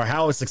values are,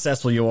 how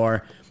successful you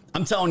are.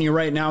 I'm telling you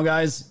right now,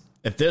 guys,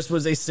 if this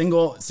was a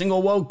single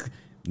woke,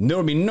 there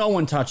would be no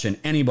one touching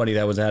anybody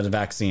that had a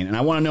vaccine. And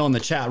I want to know in the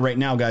chat right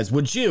now, guys,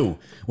 would you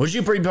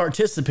be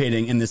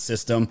participating in this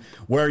system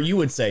where you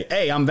would say,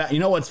 hey, you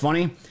know what's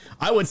funny?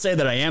 I would say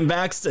that I am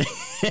vaxxed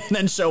and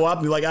then show up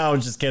and be like, oh, I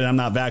was just kidding. I'm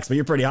not vaxxed, but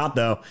you're pretty hot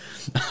though.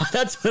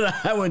 That's what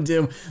I would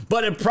do.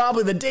 But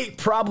the date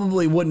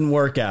probably wouldn't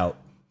work out.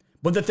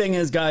 But the thing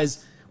is,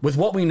 guys, with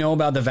what we know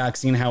about the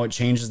vaccine, how it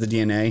changes the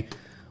DNA,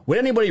 would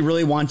anybody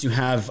really want to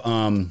have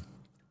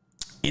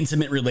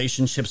intimate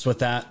relationships with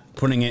that,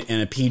 putting it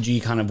in a PG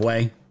kind of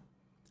way?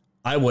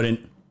 I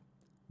wouldn't.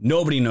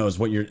 Nobody knows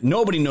what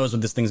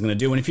this thing's going to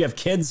do. And if you have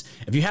kids,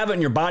 if you have it in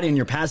your body and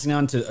you're passing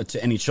on to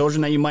any children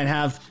that you might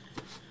have,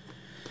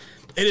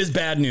 it is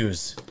bad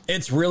news.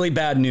 It's really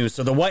bad news.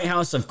 So the White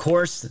House, of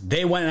course,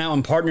 they went out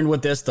and partnered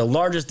with this. The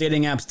largest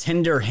dating apps,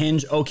 Tinder,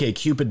 Hinge,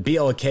 OkCupid,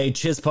 BLK,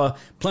 Chispa,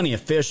 Plenty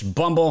of Fish,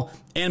 Bumble,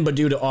 and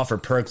Badoo to offer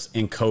perks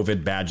and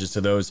COVID badges to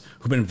those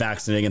who've been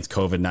vaccinated against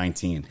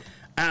COVID-19.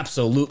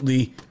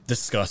 Absolutely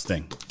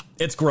disgusting.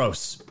 It's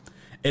gross.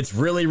 It's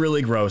really,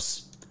 really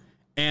gross.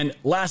 And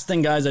last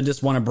thing, guys, I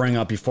just want to bring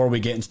up before we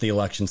get into the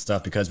election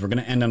stuff, because we're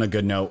going to end on a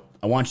good note.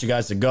 I want you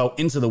guys to go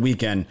into the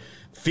weekend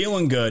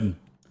feeling good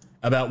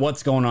about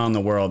what's going on in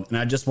the world. And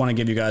I just want to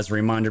give you guys a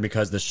reminder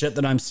because the shit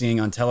that I'm seeing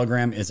on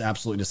Telegram is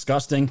absolutely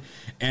disgusting.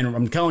 And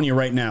I'm telling you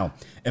right now,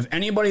 if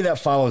anybody that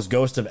follows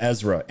Ghost of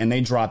Ezra and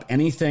they drop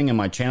anything in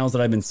my channels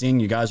that I've been seeing,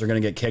 you guys are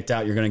going to get kicked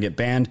out. You're going to get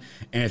banned.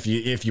 And if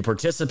you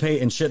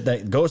participate in shit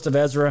that Ghost of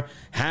Ezra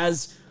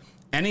has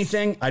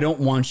anything, I don't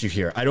want you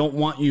here. I don't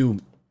want you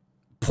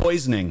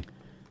poisoning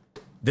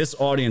this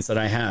audience that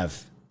I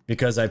have,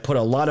 because I put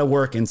a lot of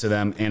work into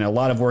them and a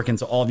lot of work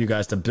into all of you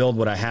guys to build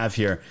what I have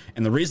here.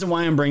 And the reason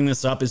why I'm bringing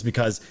this up is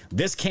because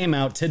this came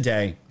out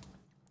today,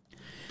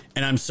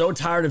 and I'm so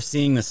tired of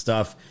seeing this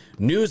stuff.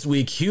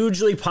 Newsweek,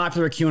 hugely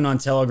popular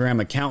QAnon Telegram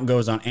account,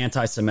 goes on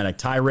anti-Semitic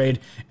tirade.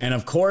 And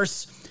of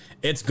course,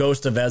 it's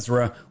Ghost of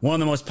Ezra. One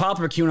of the most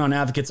popular QAnon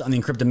advocates on the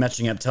encrypted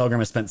messaging app Telegram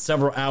has spent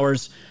several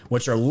hours,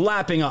 which are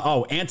lapping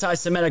up,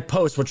 anti-Semitic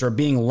posts, which are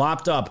being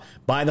lopped up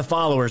by the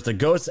followers. The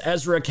Ghost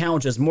Ezra account,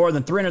 which has more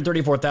than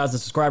 334,000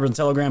 subscribers on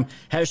Telegram,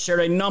 has shared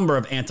a number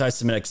of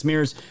anti-Semitic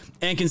smears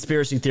and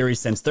conspiracy theories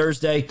since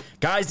Thursday.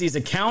 Guys, these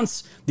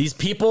accounts, these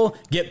people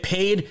get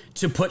paid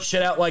to put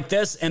shit out like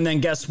this. And then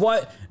guess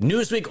what?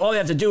 Newsweek, all they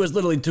have to do is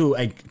literally do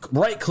a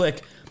right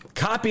click,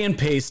 copy and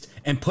paste,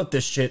 and put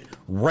this shit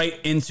right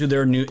into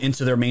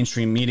their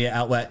mainstream media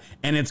outlet,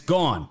 and it's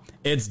gone.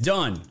 It's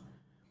done.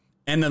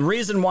 And the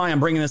reason why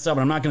I'm bringing this up,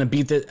 and I'm not going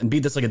to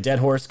beat this like a dead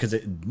horse because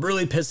it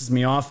really pisses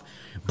me off.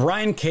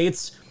 Brian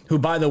Cates, who,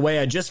 by the way,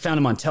 I just found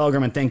him on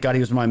Telegram, and thank God he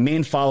was one of my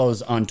main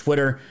follows on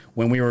Twitter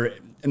when we were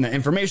in the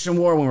information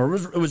war, when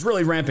it was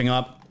really ramping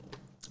up.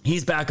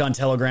 He's back on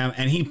Telegram,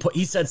 and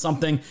he said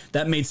something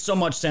that made so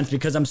much sense,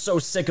 because I'm so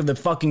sick of the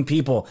fucking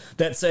people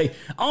that say,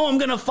 I'm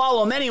going to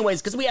follow him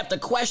anyways because we have to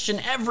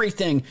question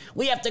everything.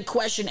 We have to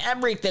question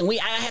everything.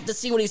 I have to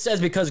see what he says,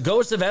 because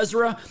Ghost of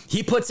Ezra,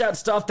 he puts out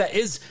stuff that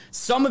is,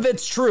 some of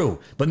it's true,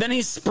 but then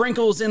he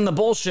sprinkles in the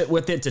bullshit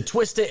with it to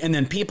twist it, and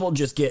then people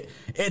just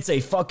it's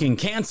a fucking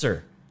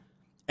cancer.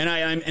 And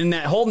I'm in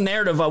that whole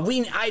narrative of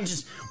we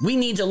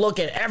need to look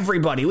at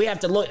everybody. We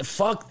have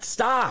to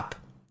stop.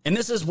 And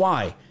this is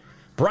why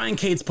Brian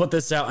Cates put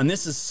this out, and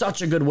this is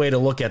such a good way to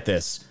look at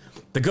this.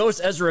 The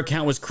Ghost Ezra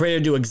account was created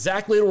to do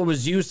exactly what it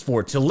was used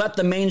for, to let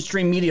the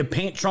mainstream media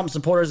paint Trump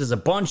supporters as a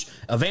bunch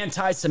of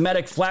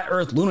anti-Semitic flat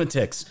earth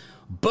lunatics.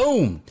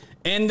 Boom.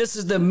 And this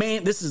was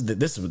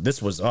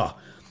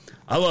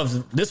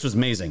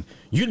amazing.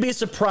 You'd be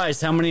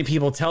surprised how many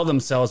people tell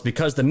themselves,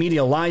 because the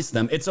media lies to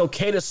them, it's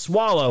okay to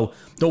swallow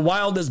the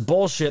wildest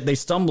bullshit they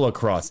stumble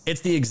across.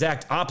 It's the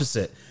exact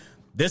opposite.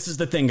 This is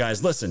the thing,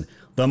 guys. Listen,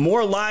 the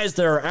more lies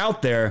that are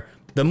out there,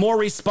 the more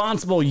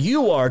responsible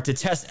you are to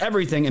test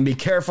everything and be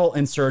careful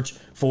and search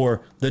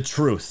for the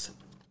truth.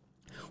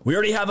 We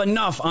already have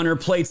enough on our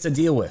plates to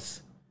deal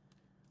with.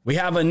 We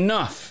have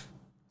enough.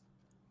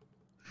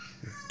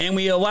 And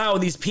we allow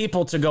these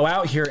people to go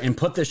out here and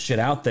put this shit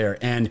out there,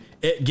 and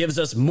it gives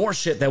us more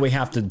shit that we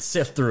have to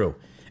sift through.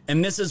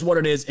 And this is what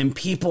it is, and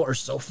people are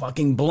so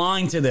fucking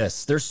blind to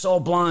this. They're so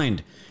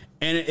blind.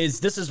 And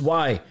this is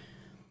why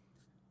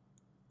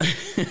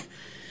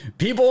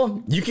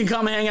people, you can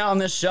come hang out on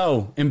this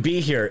show and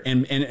be here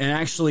and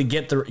actually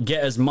get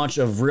as much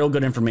of real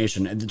good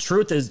information. The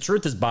truth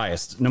is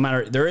biased. No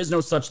matter, there is no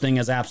such thing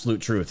as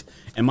absolute truth,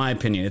 in my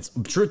opinion.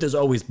 Truth is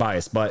always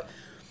biased, but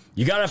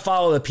you got to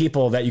follow the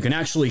people that you can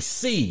actually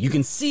see. You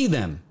can see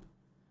them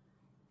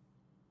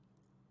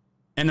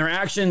and their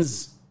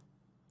actions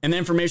and the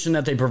information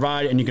that they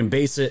provide, and you can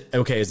base it.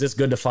 Okay, is this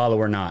good to follow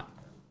or not?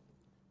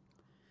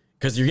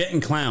 Because you're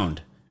getting clowned.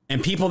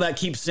 And people that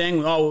keep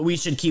saying, we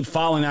should keep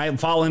following. I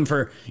follow him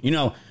for,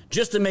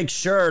 just to make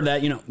sure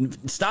that,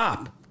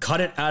 stop. Cut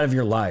it out of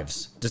your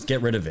lives. Just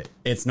get rid of it.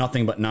 It's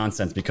nothing but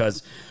nonsense,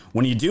 because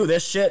when you do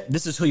this shit,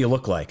 this is who you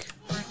look like.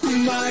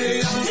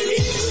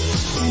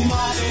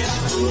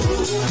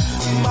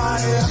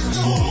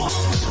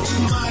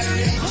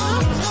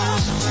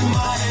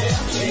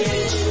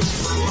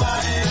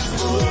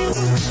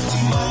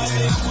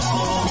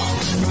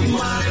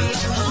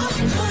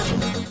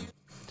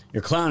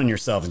 You're clowning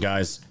yourselves,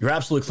 guys. You're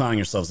absolutely clowning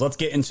yourselves. Let's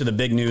get into the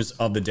big news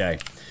of the day.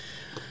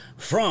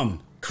 From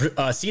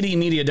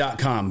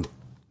cdmedia.com,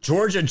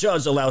 Georgia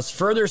judge allows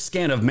further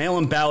scan of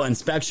mail-in ballot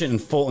inspection in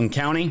Fulton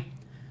County.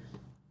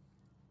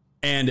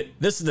 And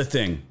this is the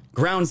thing.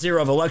 Ground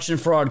zero of election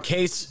fraud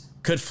case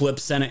could flip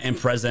Senate and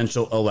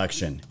presidential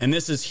election. And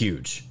this is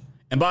huge.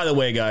 And by the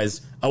way,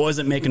 guys, I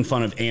wasn't making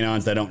fun of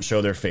anons that don't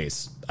show their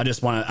face. I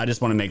just want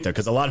to make that,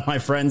 because a lot of my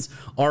friends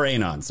are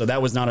anons, so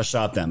that was not a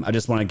shot at them. I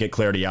just want to get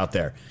clarity out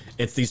there.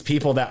 It's these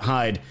people that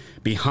hide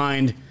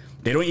behind.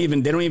 They don't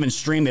even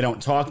stream. They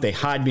don't talk. They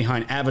hide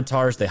behind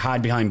avatars. They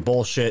hide behind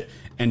bullshit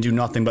and do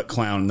nothing but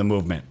clown the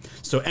movement.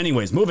 So,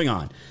 anyways, moving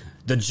on.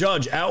 The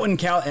judge out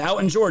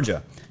in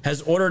Georgia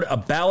has ordered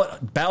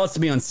ballots to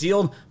be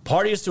unsealed,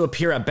 parties to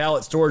appear at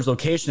ballot storage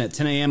location at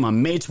 10 a.m.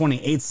 on May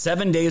 28th,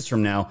 7 days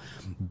from now.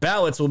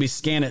 Ballots will be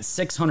scanned at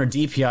 600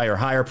 DPI or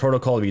higher,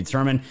 protocol to be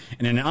determined.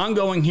 And in an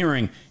ongoing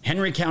hearing,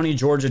 Henry County,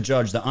 Georgia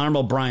Judge, the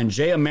Honorable Brian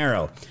J.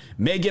 Amaro,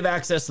 may give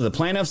access to the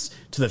plaintiffs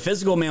to the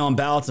physical mail-in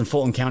ballots in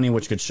Fulton County,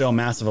 which could show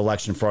massive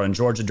election fraud in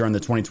Georgia during the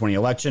 2020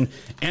 election,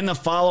 and the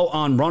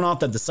follow-on runoff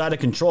that decided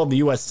control of the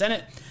U.S.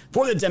 Senate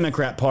for the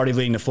Democrat Party,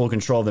 leading to full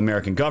control of the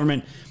American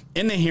government.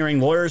 In the hearing,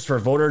 lawyers for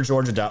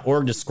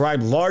VoterGeorgia.org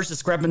described large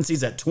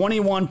discrepancies at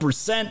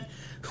 21%,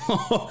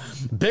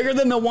 bigger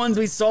than the ones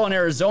we saw in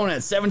Arizona at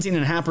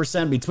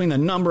 17.5% between the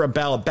number of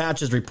ballot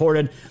batches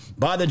reported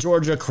by the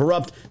Georgia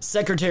corrupt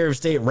Secretary of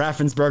State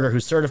Raffensperger, who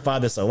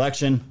certified this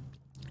election,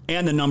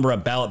 and the number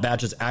of ballot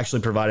batches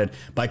actually provided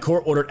by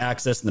court-ordered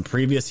access in the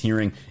previous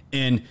hearing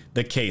in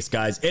the case.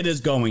 Guys, it is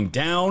going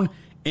down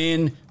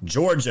in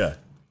Georgia,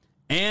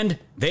 and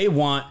they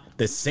want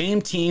the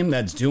same team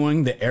that's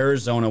doing the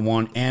Arizona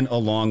one, and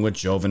along with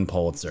Jovan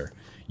Pulitzer.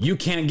 You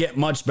can't get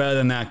much better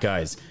than that,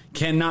 guys.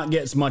 Cannot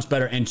get much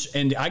better.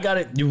 And I got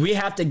it. We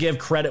have to give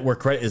credit where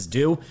credit is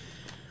due.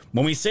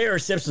 When we say our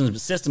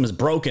system is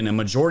broken, a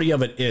majority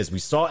of it is. We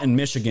saw it in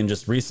Michigan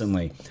just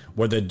recently,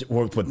 with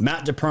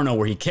Matt DePerno,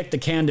 where he kicked the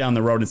can down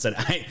the road and said,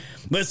 "Hey,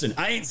 listen,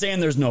 I ain't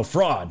saying there's no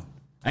fraud.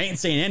 I ain't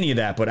saying any of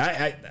that, but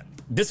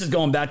this is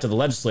going back to the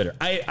legislator.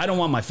 I don't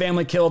want my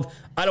family killed.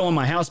 I don't want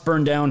my house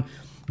burned down."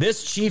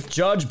 This Chief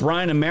Judge,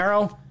 Brian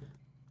Amaro,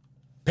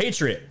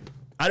 patriot.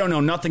 I don't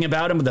know nothing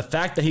about him, but the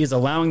fact that he's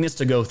allowing this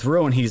to go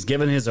through and he's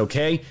given his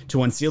okay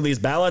to unseal these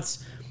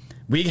ballots,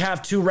 we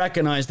have to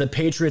recognize the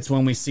patriots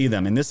when we see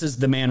them. And this is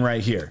the man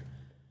right here.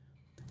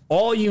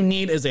 All you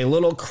need is a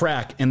little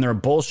crack in their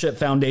bullshit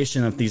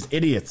foundation of these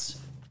idiots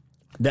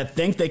that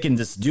think they can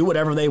just do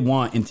whatever they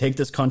want and take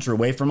this country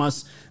away from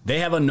us. They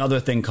have another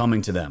thing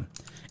coming to them.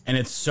 And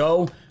it's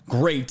so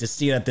great to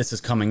see that this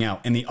is coming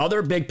out. And the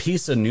other big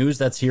piece of news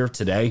that's here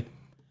today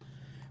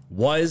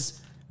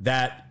was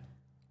that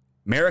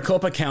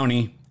Maricopa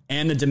County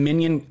and the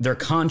Dominion, their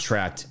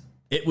contract,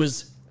 it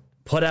was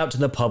put out to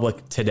the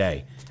public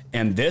today.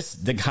 And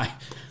the guy,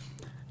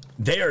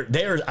 they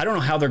are, I don't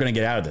know how they're going to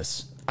get out of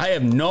this. I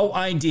have no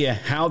idea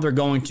how they're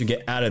going to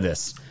get out of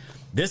this.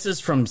 This is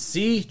from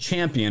C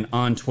Champion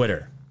on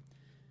Twitter.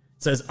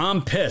 It says,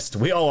 "I'm pissed.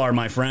 We all are,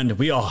 my friend.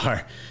 We all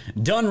are.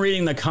 Done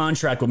reading the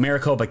contract with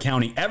Maricopa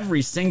County.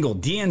 Every single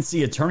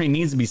DNC attorney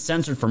needs to be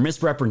censored for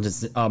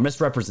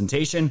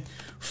misrepresentation.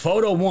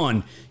 Photo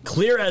 1,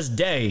 clear as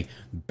day.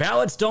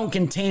 Ballots don't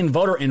contain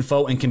voter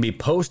info and can be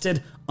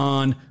posted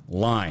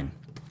online."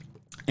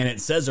 And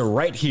it says it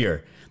right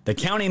here. "The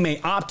county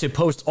may opt to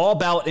post all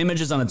ballot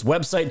images on its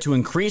website to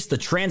increase the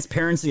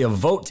transparency of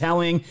vote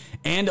tallying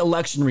and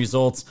election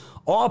results.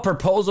 All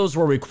proposals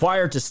were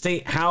required to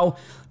state how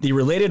the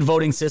related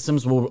voting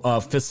systems will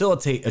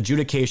facilitate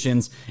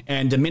adjudications,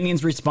 and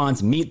Dominion's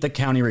response meet the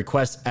county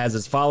request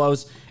as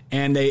follows."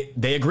 And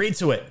they agreed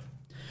to it.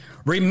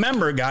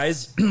 Remember,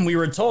 guys, we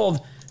were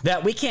told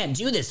that we can't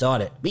do this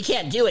audit. We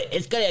can't do it.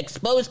 It's going to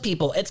expose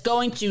people. It's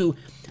going to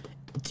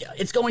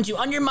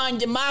undermine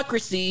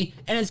democracy,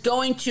 and it's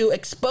going to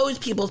expose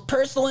people's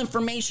personal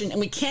information, and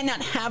we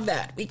cannot have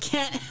that. We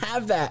can't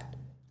have that.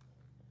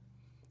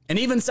 And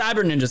even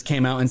Cyber Ninjas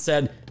came out and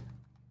said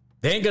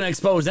they ain't going to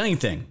expose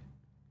anything.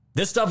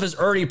 This stuff is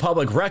already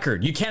public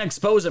record. You can't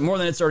expose it more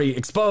than it's already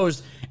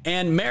exposed.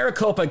 And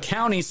Maricopa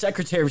County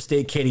Secretary of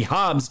State Katie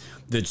Hobbs,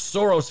 the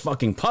Soros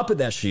fucking puppet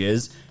that she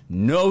is,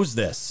 knows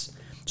this.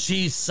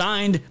 She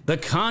signed the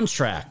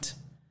contract.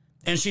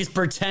 And she's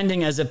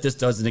pretending as if this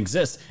doesn't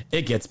exist.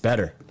 It gets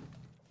better.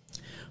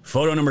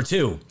 Photo number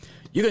 2.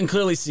 You can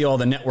clearly see all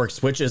the network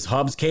switches,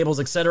 hubs, cables,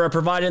 etc.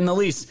 provided in the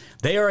lease.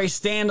 They are a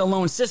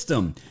standalone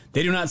system.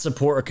 They do not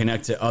support or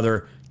connect to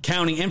other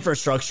county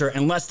infrastructure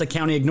unless the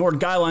county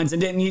ignored guidelines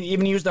and didn't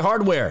even use the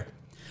hardware.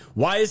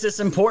 Why is this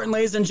important,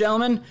 ladies and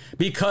gentlemen?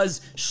 Because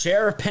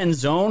Sheriff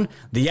Penzone,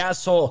 the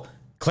asshole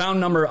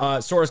clown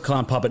Soros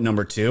clown puppet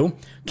number 2,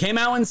 came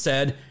out and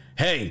said,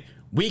 "Hey,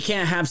 we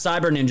can't have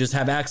Cyber Ninjas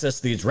have access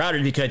to these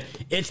routers because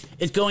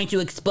it's going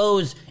to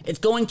expose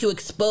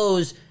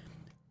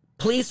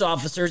police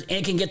officers and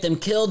it can get them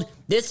killed.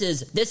 This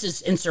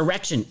is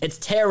insurrection. It's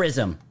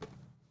terrorism."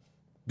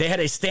 They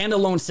had a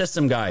standalone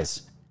system,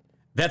 guys,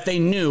 that they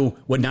knew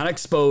would not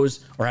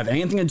expose or have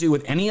anything to do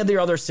with any of the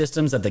other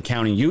systems that the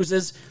county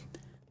uses.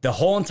 The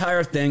whole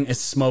entire thing is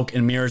smoke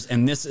and mirrors,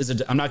 and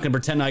I'm not going to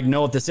pretend I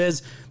know what this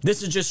is.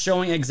 This is just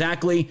showing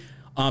exactly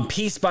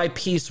piece by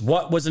piece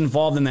what was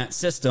involved in that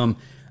system,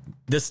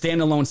 the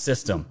standalone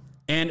system,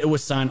 and it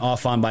was signed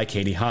off on by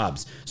Katie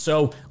Hobbs.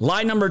 So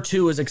lie number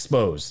 2 is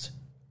exposed.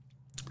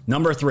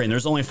 Number 3, and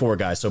there's only 4,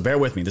 guys, so bear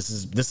with me. This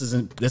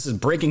is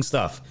breaking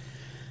stuff.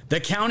 The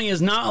county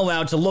is not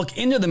allowed to look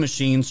into the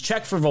machines,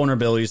 check for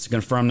vulnerabilities to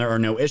confirm there are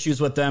no issues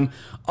with them,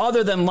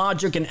 other than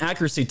logic and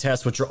accuracy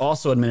tests, which are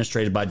also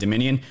administered by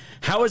Dominion.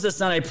 How is this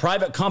not a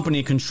private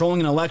company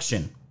controlling an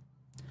election?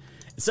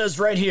 It says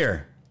right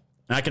here,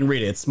 and I can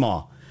read it, it's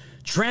small.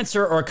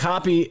 transfer or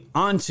copy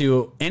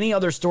onto any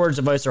other storage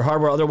device or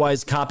hardware,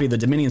 otherwise copy the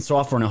Dominion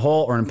software in a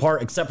whole or in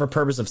part, except for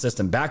purpose of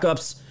system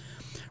backups.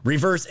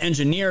 Reverse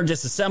engineer,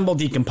 disassemble,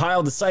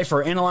 decompile, decipher,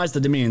 or analyze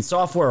the Dominion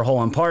software,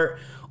 whole and part.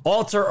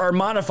 Alter or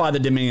modify the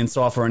Dominion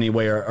software in any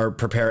way, or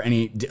prepare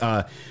any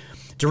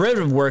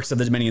derivative works of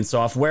the Dominion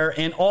software,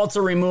 and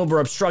alter, remove, or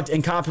obstruct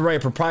and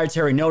copyright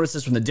proprietary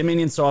notices from the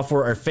Dominion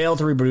software, or fail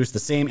to reproduce the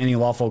same any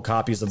lawful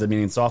copies of the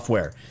Dominion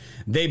software.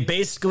 They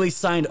basically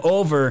signed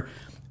over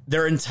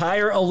their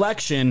entire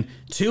election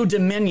to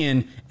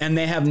Dominion, and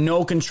they have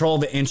no control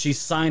of it, and she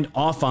signed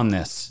off on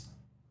this.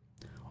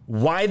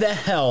 Why the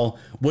hell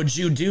would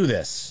you do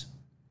this?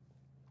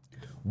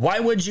 Why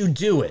would you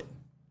do it?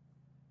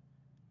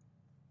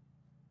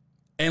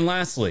 And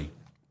lastly,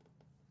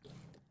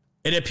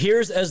 it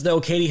appears as though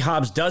Katie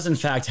Hobbs does, in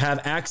fact, have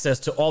access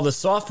to all the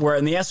software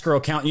in the escrow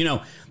account. You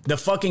know, the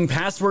fucking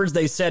passwords,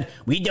 they said,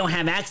 we don't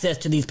have access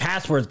to these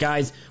passwords,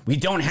 guys. We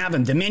don't have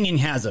them. Dominion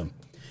has them.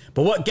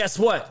 But guess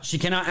what? She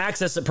cannot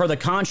access it per the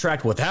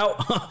contract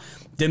without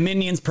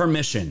Dominion's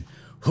permission.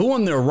 Who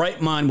in their right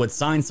mind would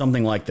sign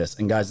something like this?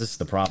 And guys, this is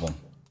the problem.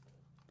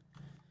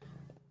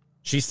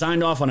 She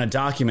signed off on a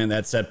document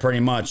that said pretty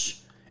much,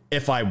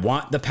 if I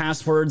want the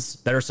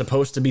passwords that are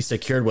supposed to be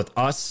secured with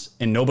us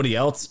and nobody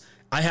else,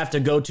 I have to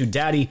go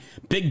to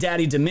Big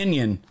Daddy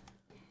Dominion.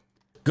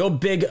 Go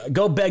beg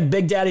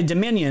Big Daddy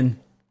Dominion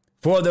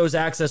for those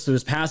access to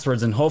those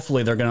passwords, and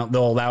hopefully they'll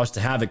allow us to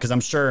have it, because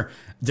I'm sure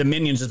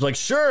Dominion's just like,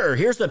 sure,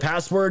 here's the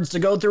passwords to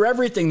go through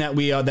everything that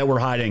we're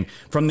hiding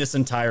from this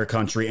entire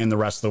country and the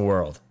rest of the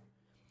world.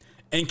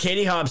 And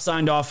Katie Hobbs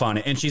signed off on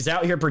it, and she's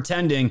out here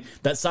pretending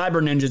that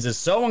Cyber Ninjas is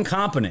so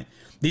incompetent.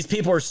 These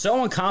people are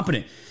so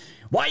incompetent.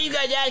 Why are you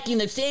guys asking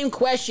the same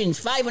questions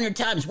 500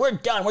 times? We're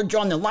done. We're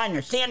drawing the line.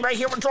 There's sand right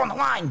here. We're drawing the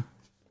line.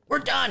 We're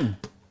done.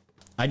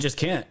 I just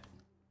can't.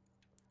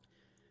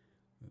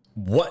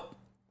 What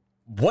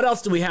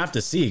else do we have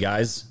to see,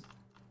 guys?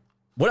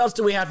 What else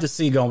do we have to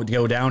see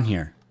go down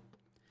here?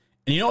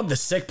 And you know what the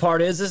sick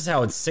part is? This is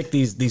how sick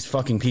these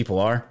fucking people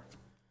are.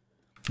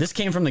 This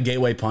came from the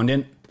Gateway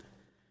Pundit.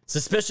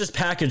 Suspicious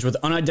package with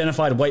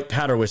unidentified white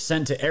powder was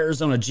sent to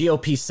Arizona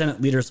GOP Senate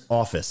leader's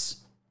office.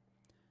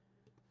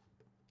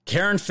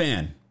 Karen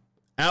Fann,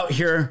 out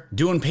here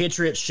doing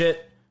patriot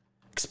shit,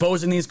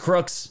 exposing these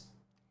crooks.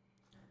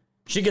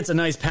 She gets a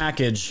nice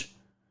package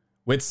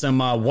with some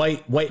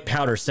white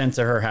powder sent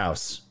to her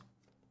house.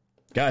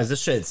 Guys,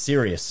 this shit's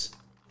serious.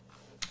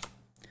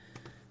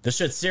 This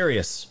shit's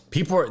serious.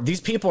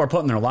 These people are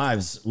putting their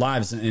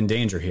lives in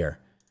danger here.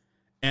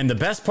 And the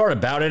best part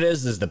about it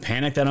is the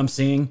panic that I'm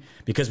seeing,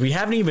 because they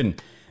haven't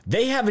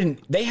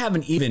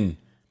even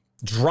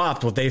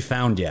dropped what they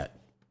found yet.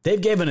 They've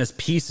given us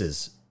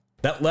pieces.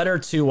 That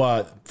letter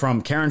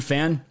from Karen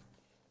Fann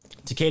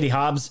to Katie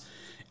Hobbs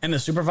and the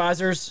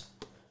supervisors,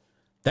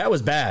 that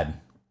was bad.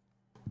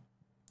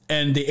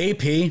 And the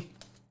AP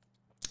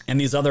and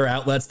these other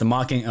outlets, the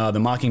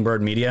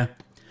Mockingbird Media,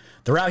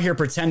 they're out here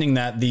pretending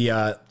that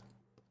the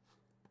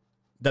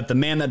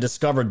man that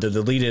discovered the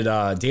deleted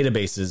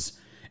databases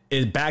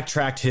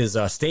backtracked his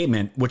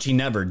statement, which he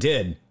never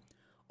did.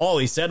 All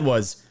he said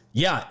was,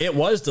 yeah, it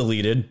was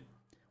deleted.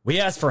 We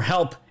asked for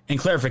help and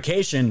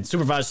clarification.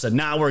 Supervisor said,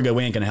 nah, we're good.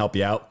 We ain't going to help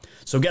you out.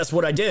 So guess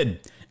what I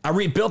did? I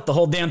rebuilt the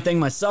whole damn thing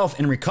myself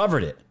and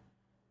recovered it.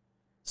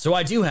 So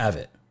I do have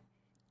it.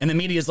 And the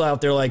media's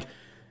out there like,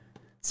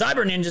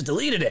 Cyber Ninjas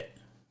deleted it.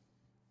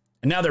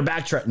 And now they're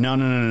backtracking.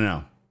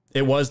 No.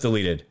 It was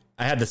deleted.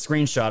 I had the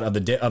screenshot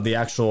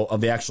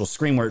of the actual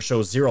screen where it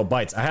shows 0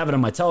 bytes. I have it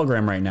on my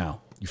Telegram right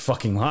now. You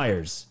fucking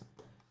liars.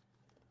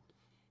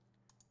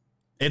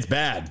 It's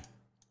bad.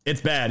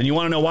 It's bad. And you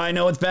want to know why I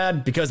know it's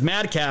bad? Because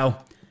Mad Cow,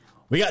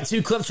 we got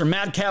 2 clips from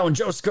Mad Cow and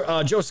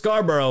Joe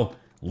Scarborough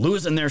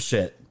losing their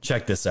shit.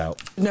 Check this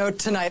out. Note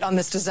tonight on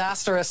this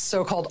disastrous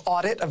so-called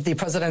audit of the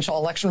presidential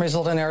election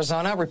result in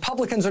Arizona.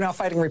 Republicans are now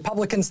fighting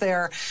Republicans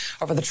there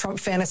over the Trump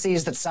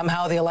fantasies that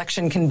somehow the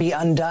election can be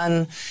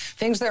undone.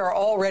 Things there are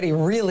already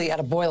really at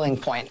a boiling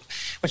point,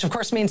 which of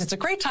course means it's a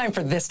great time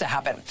for this to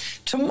happen.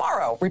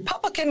 Tomorrow,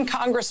 Republican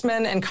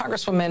Congressman and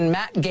Congresswoman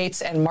Matt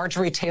Gaetz and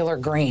Marjorie Taylor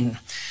Greene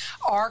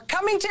are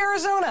coming to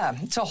Arizona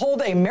to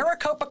hold a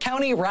Maricopa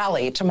County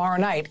rally tomorrow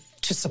night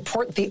to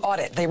support the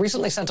audit. They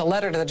recently sent a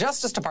letter to the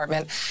Justice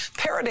Department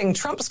parroting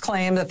Trump's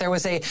claim that there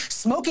was a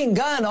smoking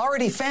gun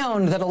already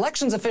found, that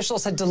elections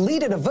officials had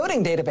deleted a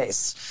voting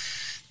database.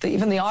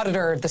 Even the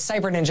auditor, the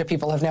Cyber Ninja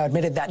people have now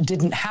admitted that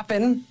didn't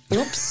happen.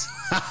 Oops.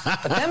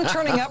 But them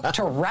turning up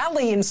to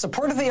rally in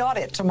support of the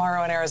audit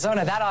tomorrow in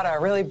Arizona, that ought to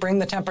really bring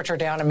the temperature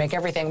down and make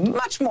everything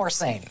much more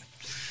sane.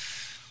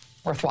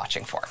 Worth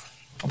watching for.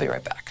 I'll be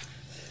right back.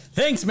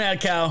 Thanks,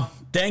 Mad Cow.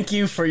 Thank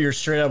you for your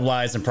straight up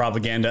lies and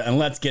propaganda. And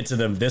let's get to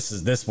them.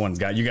 This one's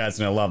got, you guys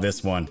are gonna love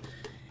this one.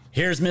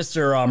 Here's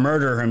Mr.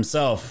 Murder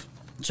himself.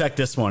 Check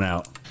this one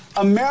out.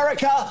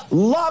 America,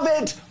 love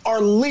it or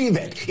leave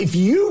it. If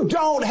you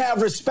don't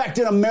have respect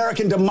in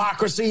American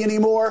democracy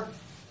anymore,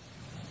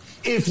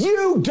 if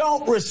you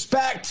don't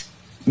respect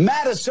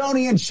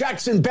Madisonian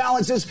checks and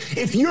balances.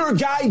 If your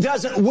guy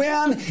doesn't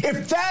win,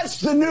 if that's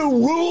the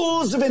new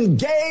rules of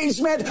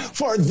engagement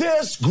for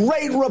this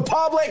great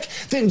republic,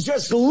 then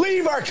just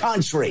leave our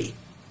country.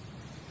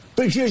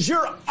 Because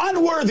you're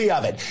unworthy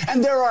of it.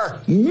 And there are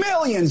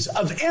millions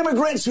of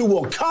immigrants who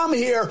will come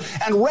here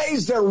and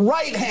raise their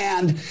right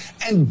hand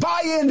and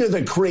buy into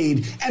the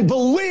creed and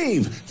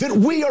believe that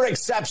we are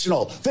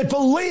exceptional, that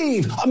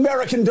believe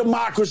American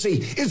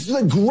democracy is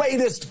the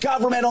greatest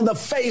government on the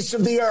face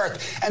of the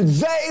earth. And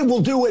they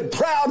will do it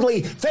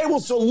proudly. They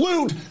will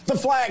salute the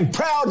flag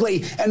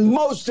proudly. And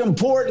most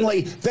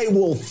importantly, they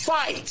will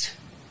fight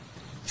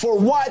for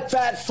what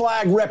that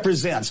flag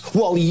represents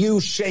while you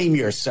shame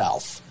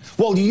yourself.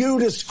 While you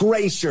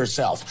disgrace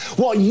yourself,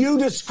 while you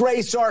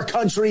disgrace our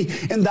country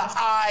in the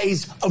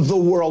eyes of the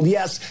world.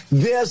 Yes,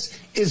 this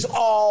is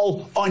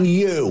all on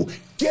you.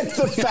 Get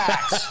the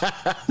facts.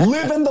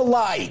 Live in the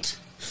light.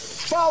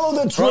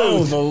 Follow the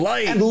truth. The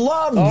light. And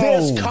love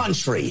this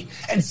country.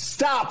 And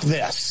stop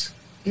this.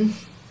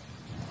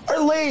 Or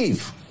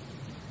leave.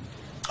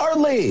 Or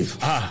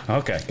leave.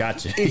 Okay,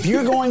 gotcha. If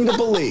you're going to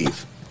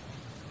believe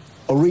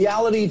a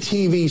reality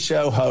TV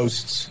show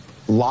host's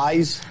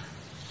lies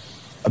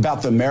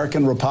about the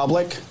American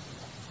Republic,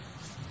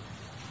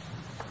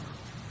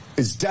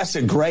 is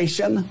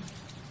desecration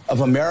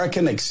of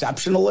American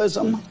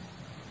exceptionalism,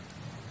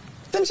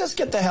 then just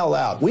get the hell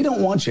out. We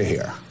don't want you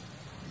here.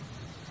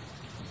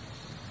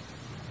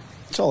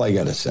 That's all I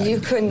got to say. You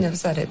couldn't have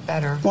said it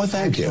better. Well,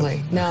 thank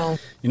you. No.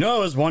 You know, I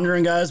was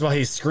wondering, guys, while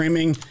he's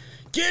screaming,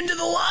 get into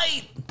the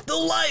light, the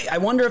light. I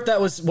wonder if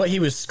that was what he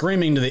was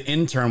screaming to the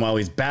intern while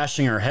he's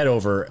bashing her head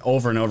over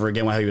and over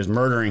again while he was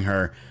murdering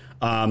her.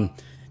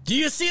 Do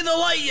you see the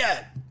light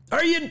yet?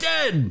 Are you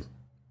dead?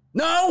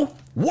 No?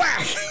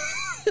 Whack!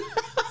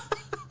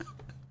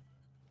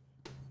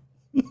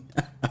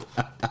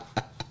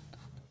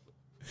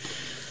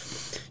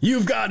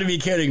 You've got to be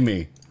kidding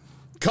me.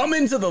 Come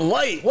into the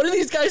light. What are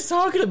these guys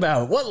talking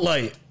about? What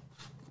light?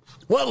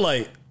 What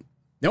light?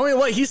 The only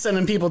light he's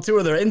sending people to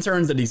are the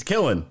interns that he's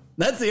killing.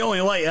 That's the only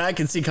light I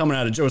can see coming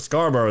out of Joe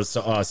Scarborough's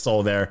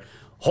soul there.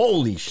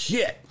 Holy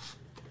shit.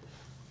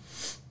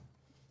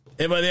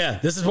 But yeah,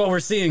 this is what we're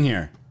seeing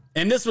here.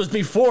 And this was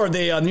before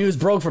the news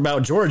broke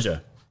about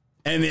Georgia.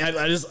 And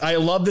I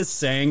love this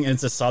saying.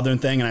 It's a Southern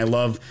thing.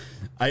 And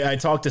I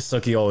talk to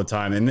Suki all the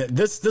time. And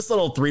this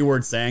little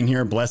 3-word saying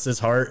here, bless his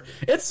heart.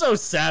 It's so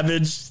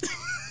savage.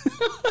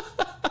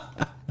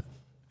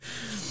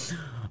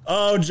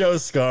 Oh, Joe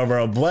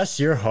Scarborough, bless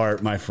your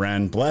heart, my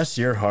friend. Bless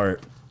your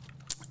heart.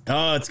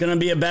 Oh, it's going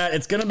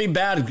to be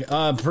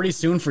bad pretty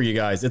soon for you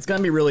guys. It's going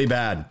to be really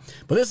bad.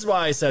 But this is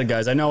why I said,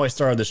 guys, I know I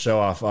started the show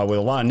off with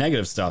a lot of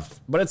negative stuff,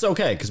 but it's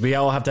okay because we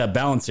all have to have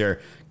balance here.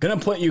 Going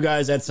to put you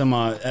guys at some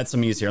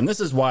ease here. And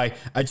this is why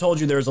I told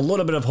you there's a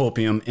little bit of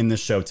hopium in this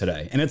show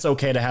today. And it's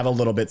okay to have a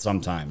little bit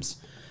sometimes.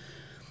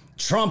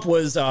 Trump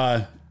was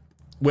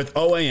with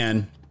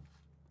OAN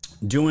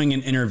doing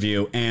an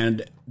interview,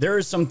 and there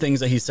are some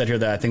things that he said here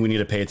that I think we need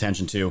to pay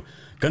attention to.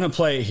 Going to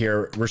play it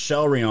here.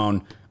 Rochelle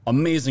Rion,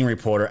 amazing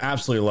reporter.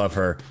 Absolutely love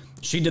her.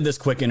 She did this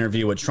quick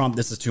interview with Trump.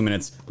 This is 2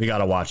 minutes. We got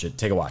to watch it.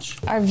 Take a watch.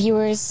 Our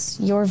viewers,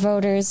 your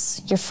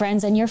voters, your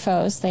friends and your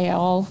foes, they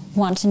all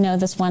want to know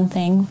this one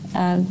thing.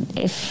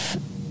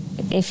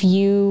 If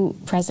you,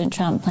 President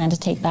Trump, plan to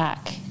take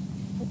back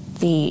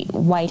the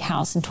White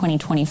House in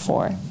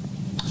 2024.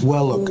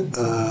 Well, look,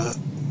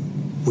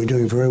 we're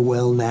doing very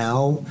well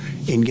now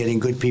in getting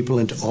good people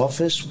into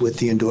office with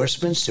the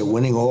endorsements. They're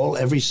winning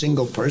every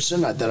single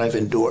person that I've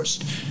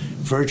endorsed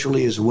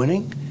virtually is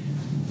winning.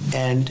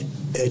 And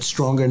it's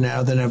stronger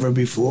now than ever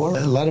before.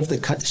 A lot of the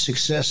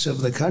success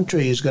of the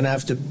country is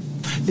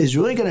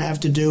really going to have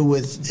to do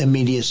with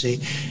immediacy,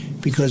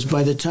 because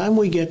by the time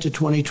we get to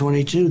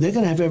 2022, they're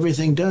going to have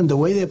everything done. The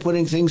way they're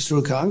putting things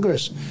through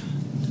Congress,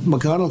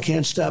 McConnell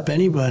can't stop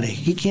anybody.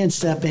 He can't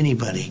stop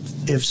anybody.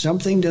 If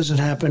something doesn't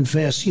happen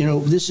fast,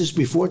 this is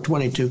before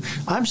 22.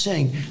 I'm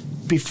saying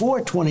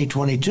before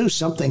 2022,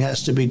 something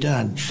has to be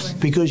done,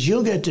 because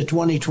you'll get to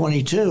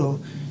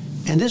 2022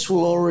 and this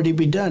will already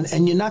be done,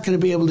 and you're not going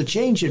to be able to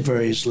change it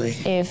very easily.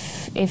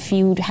 If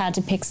you had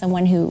to pick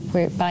someone who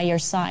were by your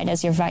side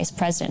as your vice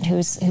president,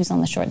 who's on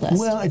the short list?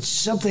 Well, it's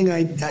something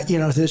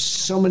there's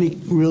so many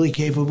really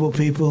capable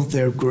people.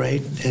 They're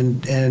great,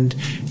 and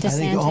DeSantis, I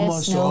think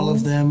almost all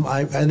of them.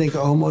 I think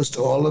almost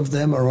all of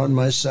them are on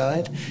my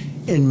side,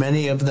 and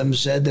many of them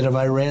said that if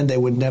I ran, they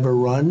would never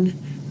run,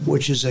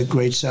 which is a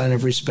great sign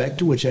of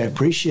respect, which I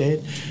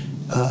appreciate.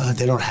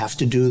 They don't have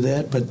to do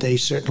that, but they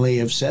certainly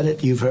have said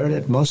it. You've heard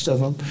it, most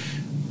of them.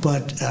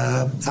 But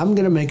I'm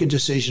going to make a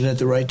decision at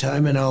the right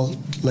time, and I'll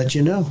let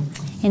you know.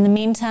 In the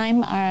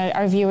meantime,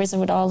 our viewers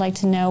would all like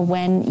to know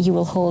when you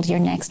will hold your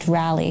next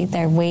rally.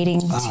 They're waiting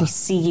to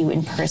see you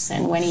in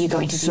person. When are you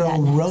going to do that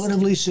next?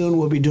 Relatively soon,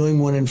 we'll be doing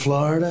one in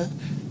Florida.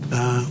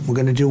 We're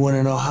going to do one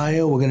in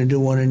Ohio. We're going to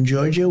do one in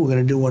Georgia. We're going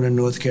to do one in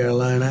North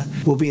Carolina.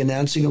 We'll be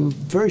announcing them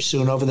very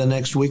soon, over the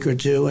next week or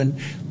two. And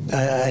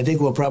I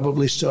think we'll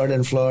probably start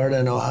in Florida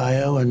and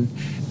Ohio, and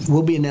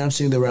we'll be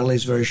announcing the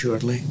rallies very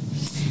shortly.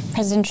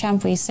 President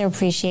Trump, we so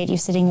appreciate you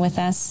sitting with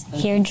us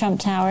here in Trump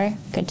Tower.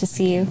 Good to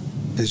see you.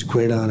 It's a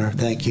great honor.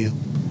 Thank you.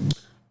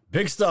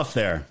 Big stuff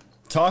there.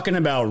 Talking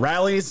about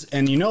rallies,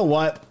 and you know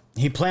what?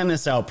 He planned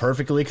this out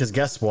perfectly, because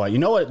guess what? You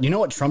know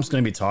what Trump's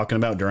going to be talking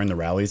about during the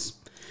rallies?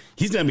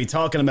 He's going to be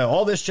talking about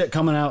all this shit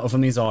coming out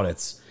from these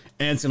audits.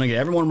 And it's going to get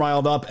everyone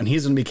riled up, and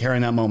he's going to be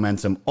carrying that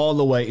momentum all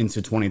the way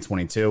into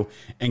 2022.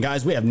 And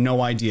guys, we have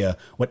no idea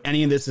what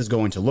any of this is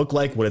going to look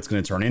like, what it's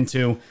going to turn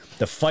into,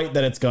 the fight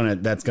that's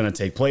going to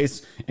take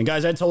place. And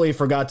guys, I totally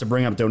forgot to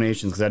bring up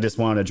donations because I just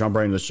wanted to jump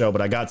right into the show,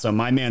 but I got some.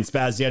 My man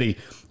Spaz Yeti,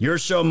 your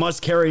show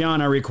must carry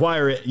on. I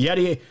require it.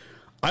 Yeti,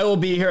 I will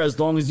be here as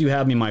long as you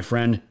have me, my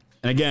friend.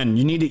 And again,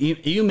 you need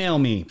to email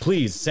me.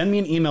 Please send me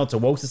an email to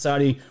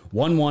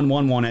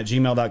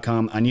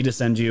wokesociety1111@gmail.com. I need to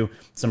send you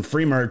some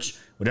free merch,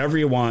 whatever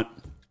you want.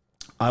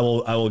 I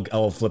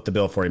will flip the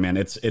bill for you, man.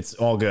 It's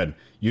all good.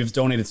 You've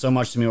donated so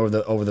much to me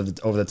over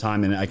the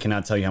time, and I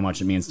cannot tell you how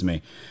much it means to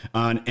me.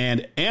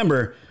 And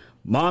Amber,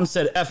 Mom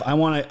said, I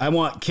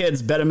want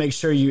kids. Better make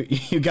sure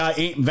you got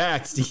 8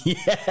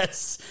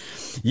 vaxxed.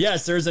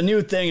 Yes, there's a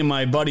new thing, and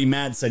my buddy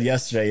Matt said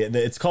yesterday.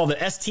 It's called the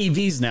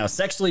STVs now,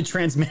 sexually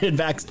transmitted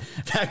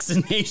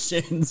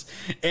vaccinations.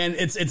 And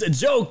it's a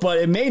joke, but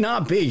it may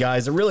not be,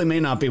 guys. It really may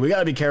not be. We got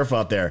to be careful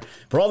out there.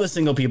 For all the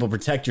single people,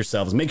 protect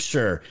yourselves. Make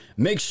sure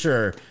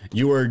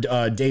you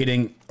are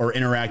dating or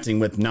interacting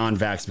with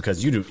non-vax,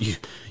 because you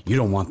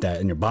don't want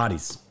that in your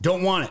bodies.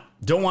 Don't want it.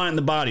 Don't want it in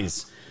the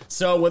bodies.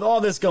 So with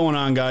all this going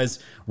on, guys,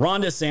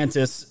 Ron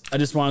DeSantis, I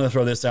just wanted to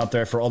throw this out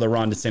there for all the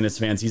Ron DeSantis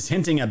fans. He's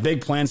hinting at big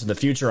plans for the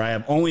future. I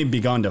have only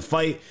begun to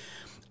fight.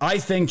 I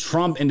think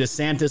Trump and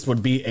DeSantis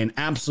would be an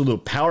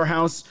absolute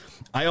powerhouse.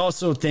 I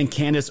also think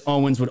Candace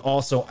Owens would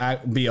also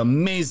be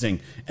amazing,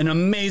 an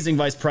amazing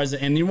vice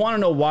president. And you want to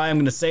know why I'm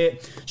going to say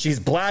it? She's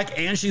black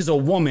and she's a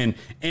woman,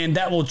 and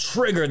that will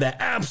trigger the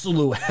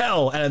absolute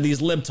hell out of these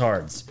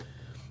libtards.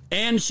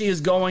 And she is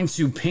going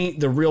to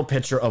paint the real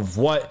picture of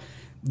what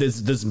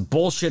this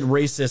bullshit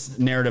racist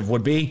narrative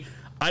would be.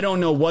 I don't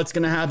know what's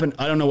going to happen.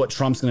 I don't know what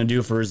Trump's going to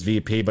do for his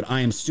VP, but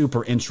I am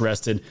super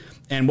interested.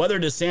 And whether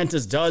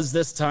DeSantis does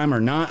this time or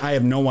not, I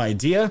have no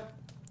idea.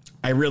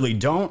 I really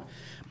don't.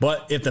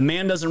 But if the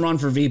man doesn't run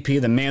for VP,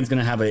 the man's going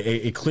to have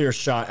a clear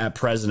shot at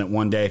president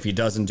one day if he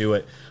doesn't do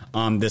it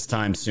this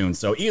time soon.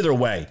 So either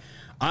way,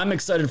 I'm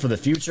excited for the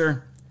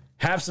future.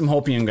 Have some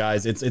hopium,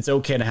 guys. It's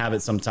okay to have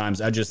it sometimes.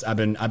 I've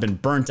been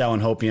burnt out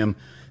on hopium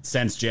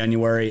since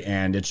January,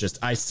 and it's just,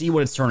 I see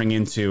what it's turning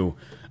into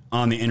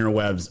on the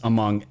interwebs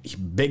among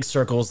big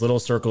circles, little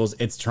circles.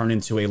 It's turned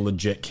into a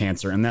legit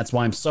cancer, and that's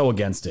why I'm so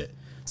against it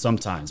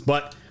sometimes.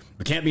 But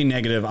we can't be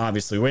negative,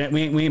 obviously. We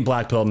ain't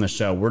black pill in this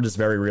show. We're just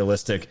very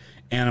realistic,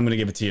 and I'm going to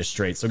give it to you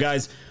straight. So,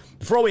 guys,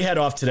 before we head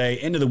off today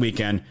into the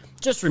weekend,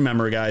 just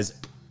remember, guys,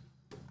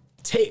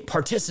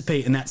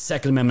 participate in that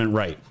Second Amendment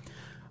right.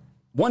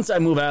 Once I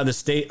move out of the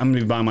state, I'm going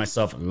to be buying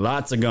myself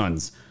lots of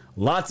guns.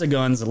 Lots of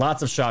guns,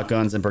 lots of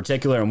shotguns in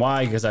particular. And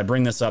why? Because I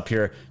bring this up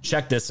here.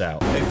 Check this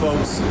out. Hey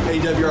folks,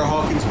 AWR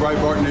Hawkins,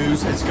 Breitbart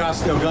News at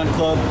Scottsdale Gun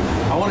Club.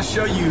 I want to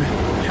show you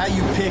how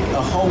you pick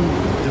a home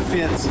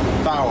defense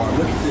firearm.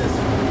 Look at this.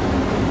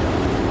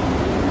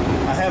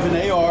 I have an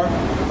AR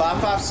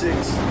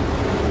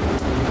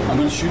 5.56. I'm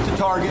going to shoot the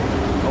target.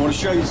 I want to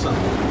show you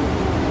something.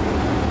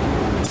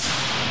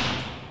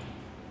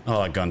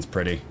 Oh, that gun's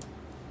pretty.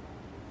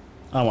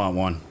 I want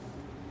one.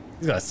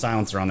 He's got a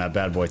silencer on that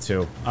bad boy,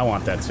 too. I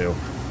want that, too.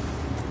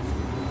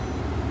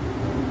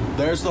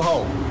 There's the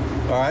hole.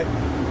 All right.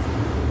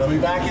 Let me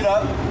back it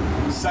up.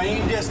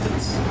 Same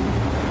distance.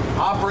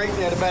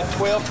 Operating at about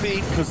 12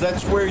 feet, because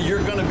that's where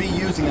you're going to be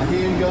using a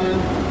handgun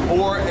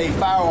or a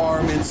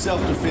firearm in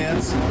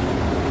self-defense.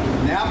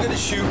 Now I'm going to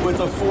shoot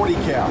with a 40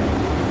 cal.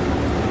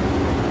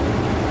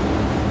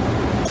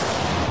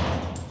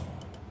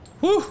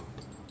 Whew.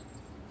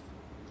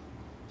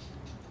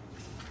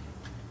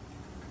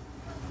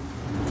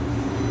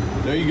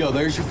 There you go.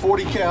 There's your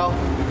 40 cal.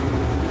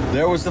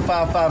 There was the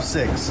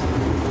 5.56.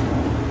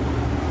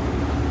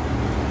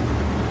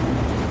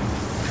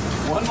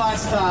 One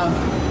last time.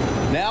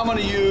 Now I'm going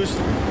to use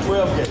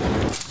 12 gauge.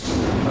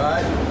 All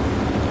right.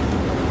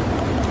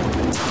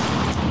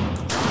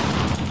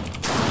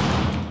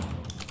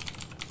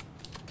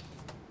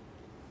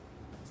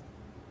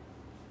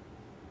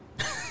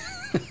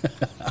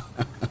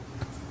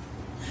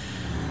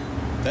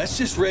 That's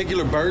just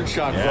regular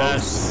birdshot,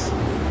 yes,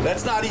 folks.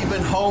 That's not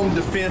even home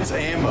defense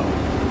ammo.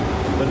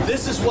 But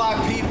this is why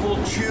people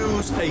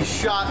choose a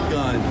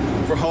shotgun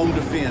for home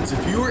defense.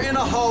 If you're in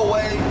a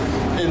hallway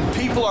and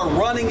people are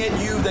running at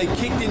you, they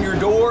kicked in your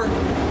door,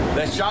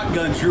 that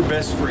shotgun's your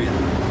best friend.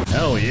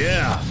 Hell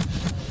yeah.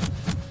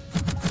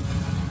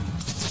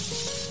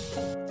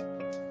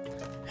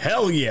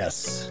 Hell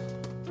yes.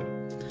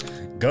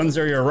 Guns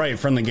are your right,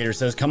 Friendly Gator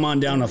says. Come on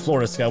down to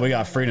Florida, Scott. We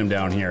got freedom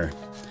down here.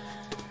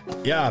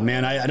 Yeah,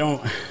 man, I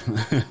don't...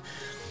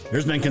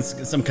 There's been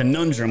some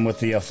conundrum with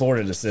the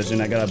Florida decision.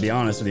 I gotta be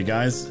honest with you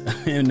guys.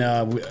 And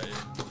I'll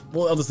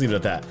just leave it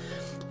at that.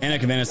 Anna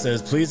Cavana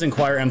says, please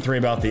inquire M3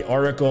 about the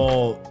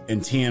article in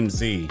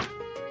TMZ.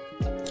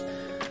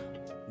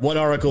 What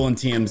article in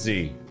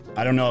TMZ?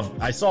 I don't know if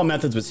I saw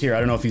Methods was here. I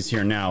don't know if he's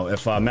here now.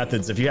 If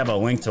Methods, if you have a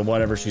link to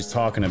whatever she's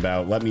talking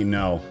about, let me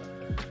know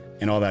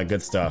and all that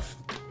good stuff.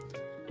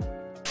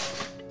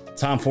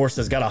 Tom Force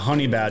has got a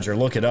honey badger.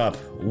 Look it up.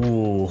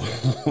 Ooh.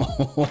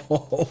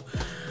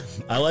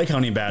 I like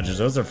honey badgers.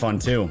 Those are fun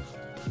too.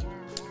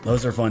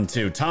 Those are fun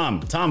too.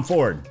 Tom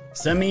Ford,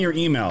 send me your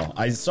email.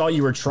 I saw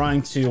you were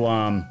trying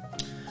to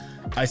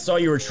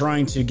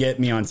get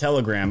me on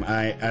Telegram.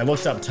 I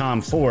looked up Tom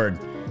Ford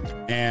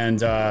and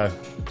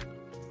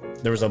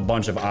there was a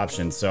bunch of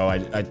options, so I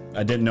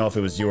didn't know if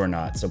it was you or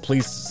not. So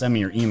please send me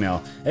your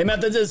email. Hey,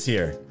 Methods is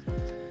here.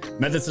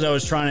 Methods said I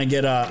was trying to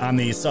get on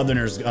the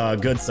Southerners'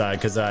 good side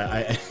because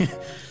I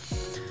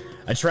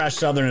trash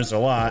Southerners a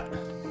lot.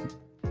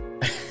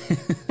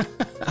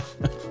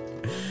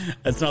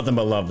 It's nothing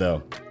but love,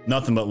 though.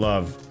 Nothing but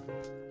love.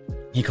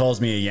 He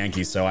calls me a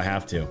Yankee, so I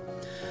have to.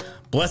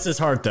 Bless his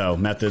heart, though,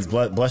 Methods.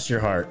 Bless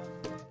your heart.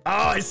 Oh,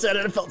 I said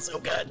it. It felt so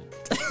good.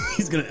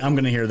 I'm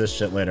gonna hear this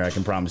shit later. I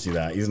can promise you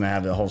that. He's gonna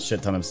have a whole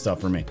shit ton of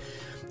stuff for me.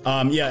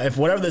 Yeah, if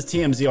whatever this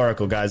TMZ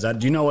article, guys, do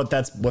you know what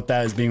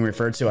that is being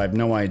referred to? I have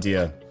no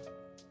idea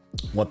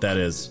what that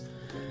is.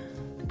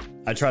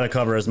 I try to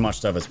cover as much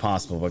stuff as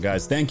possible, but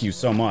guys, thank you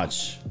so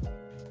much.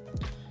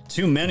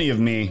 Too many of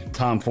me,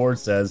 Tom Ford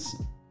says.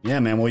 Yeah,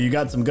 man. Well, you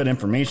got some good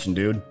information,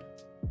 dude.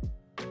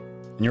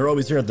 And you're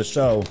always here at the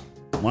show.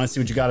 I want to see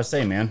what you got to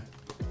say, man.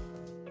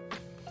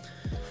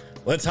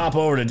 Let's hop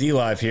over to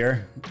DLive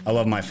here. I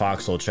love my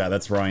Foxhole chat.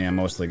 That's where I am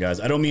mostly, guys.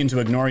 I don't mean to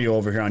ignore you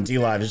over here on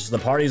DLive. It's just the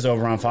party's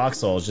over on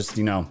Foxhole. It's just,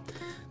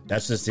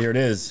 that's just, here it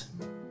is.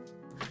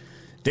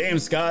 Damn,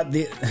 Scott.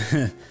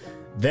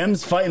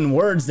 Them's fighting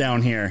words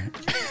down here.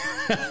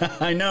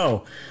 I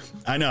know.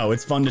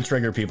 It's fun to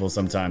trigger people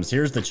sometimes.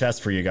 Here's the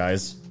chest for you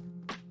guys.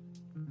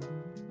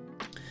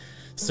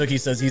 Sookie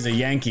says he's a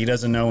Yankee.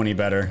 Doesn't know any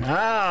better.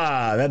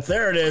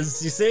 There it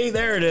is. You see?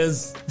 There it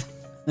is.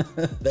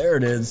 There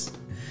it is.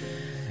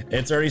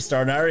 It's already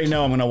started. I already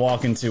know I'm going to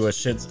walk into a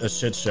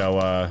shit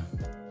show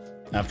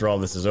after all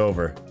this is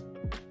over.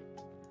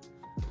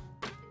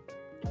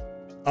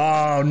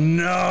 Oh,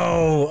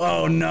 no.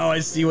 Oh, no.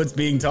 I see what's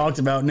being talked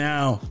about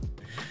now.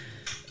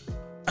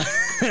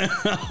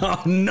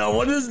 Oh, no.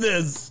 What is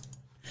this?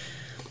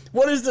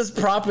 What is this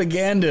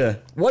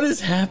propaganda? What is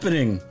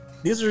happening?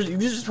 These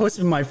are supposed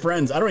to be my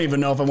friends. I don't even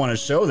know if I want to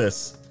show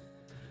this.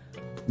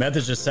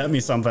 Methods just sent me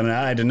something and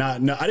I did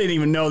not know. I didn't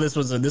even know this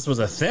was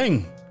a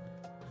thing.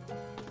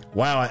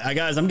 Wow,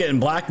 guys, I'm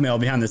getting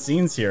blackmailed behind the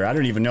scenes here. I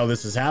didn't even know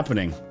this was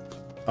happening.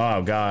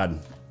 Oh,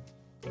 God.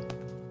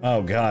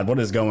 Oh, God, what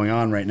is going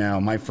on right now?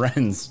 My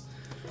friends.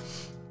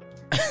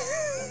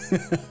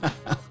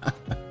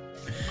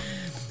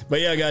 But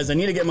yeah, guys, I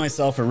need to get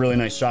myself a really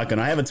nice shotgun.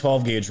 I have a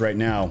 12 gauge right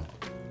now.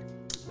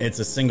 It's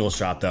a single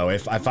shot, though.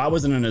 If I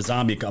wasn't in a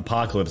zombie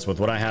apocalypse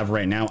with what I have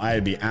right now,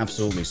 I'd be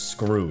absolutely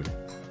screwed.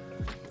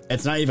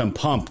 It's not even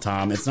pump,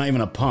 Tom. It's not even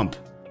a pump.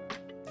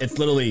 It's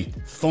literally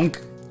thunk.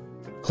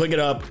 Click it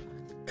up,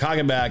 cock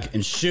it back,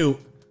 and shoot.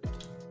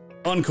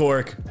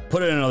 Uncork,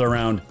 put it in another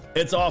round.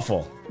 It's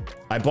awful.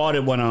 I bought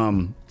it when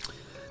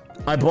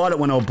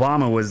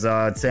Obama was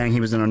saying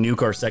he was going to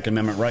nuke our Second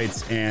Amendment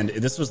rights, and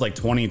this was like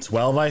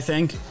 2012, I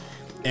think.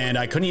 And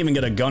I couldn't even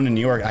get a gun in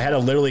New York. I had to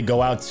literally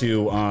go out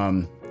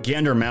to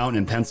Gander Mountain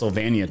in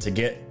Pennsylvania to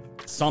get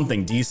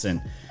something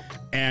decent.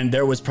 And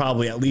there was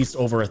probably at least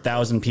over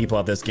 1,000 people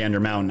at this Gander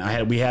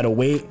Mountain. We had to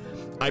wait.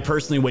 I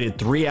personally waited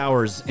 3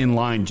 hours in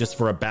line just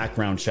for a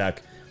background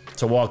check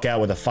to walk out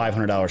with a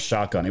 $500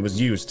 shotgun. It was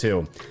used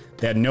too.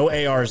 They had no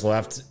ARs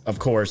left. Of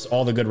course,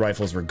 all the good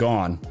rifles were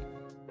gone.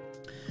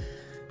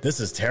 This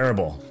is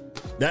terrible.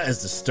 That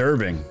is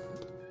disturbing.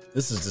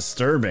 This is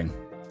disturbing.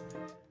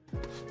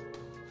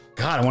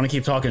 God, I want to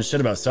keep talking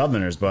shit about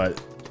Southerners,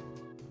 but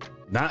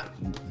not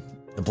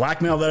the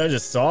blackmail that I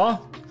just saw.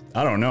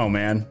 I don't know,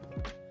 man.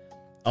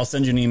 I'll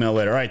send you an email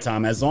later. All right,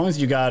 Tom, as long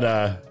as you got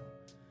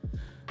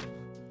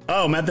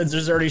Oh, Methods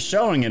is already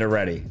showing it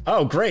already.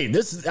 Oh, great.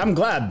 I'm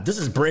glad. This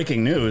is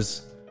breaking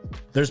news.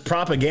 There's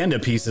propaganda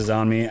pieces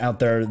on me out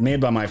there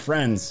made by my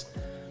friends.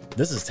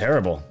 This is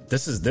terrible.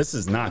 This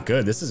is not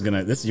good.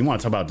 You want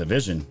to talk about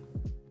division.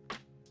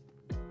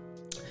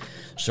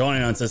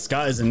 Showing on says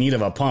Scott is in need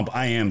of a pump.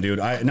 I am, dude.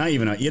 It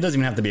doesn't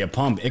even have to be a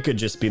pump. It could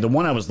just be the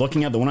one I was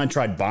looking at, the one I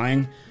tried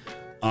buying.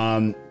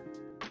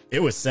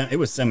 It was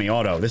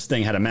semi-auto. This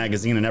thing had a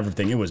magazine and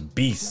everything. It was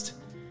beast.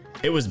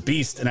 It was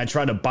beast, and I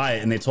tried to buy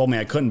it, and they told me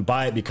I couldn't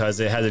buy it because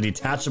it had a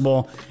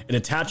detachable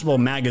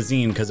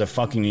magazine because of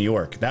fucking New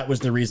York. That was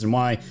the reason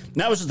why.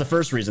 That was just the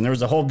first reason. There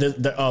was a whole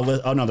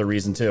another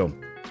reason too.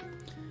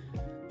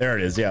 There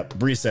it is. Yeah,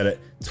 Bree said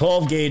it.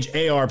 12 gauge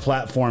AR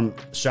platform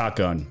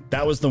shotgun.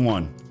 That was the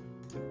one.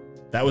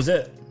 That was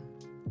it.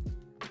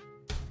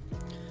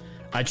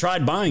 I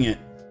tried buying it.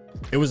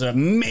 It was an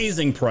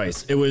amazing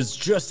price. It was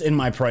just in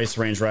my price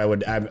range where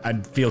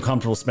I'd feel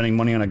comfortable spending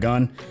money on a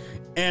gun,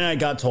 and I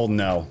got told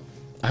no.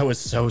 I was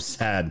so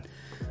sad.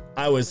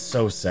 But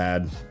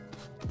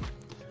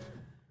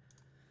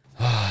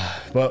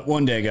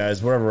one day,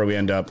 guys, wherever we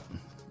end up,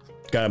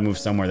 gotta move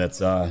somewhere that's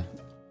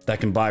that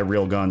can buy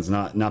real guns,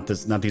 not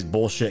these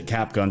bullshit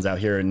cap guns out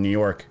here in New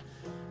York.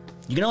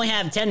 You can only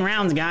have 10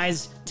 rounds,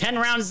 guys. 10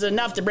 rounds is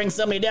enough to bring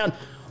somebody down.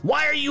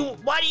 Why do you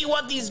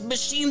want these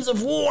machines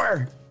of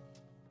war?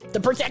 To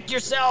protect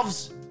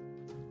yourselves.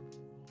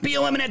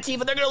 BLM and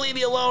Antifa, they're gonna leave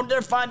you alone.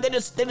 They're fine. They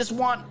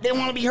want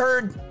to be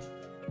heard.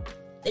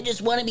 They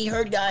just want to be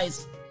heard,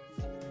 guys.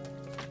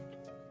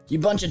 You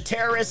bunch of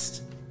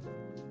terrorists.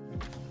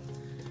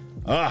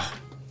 Hope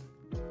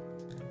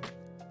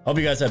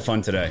you guys had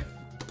fun today.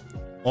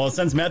 Well,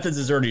 since Methods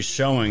is already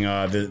showing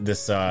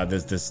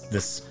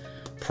this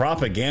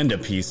propaganda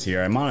piece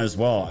here, I might as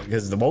well,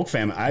 because the woke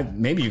fam,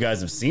 maybe you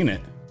guys have seen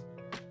it.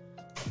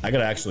 I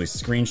gotta actually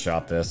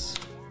screenshot this.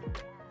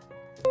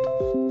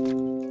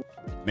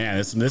 Man,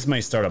 this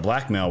may start a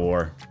blackmail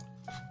war.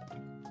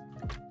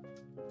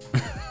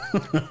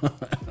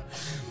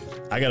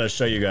 I gotta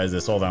show you guys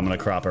this. Hold on, I'm gonna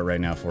crop it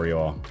right now for you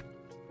all.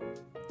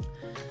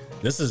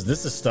 This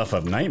is stuff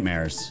of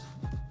nightmares.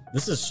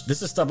 This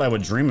is stuff I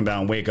would dream about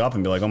and wake up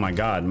and be like, oh my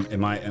god,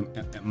 am I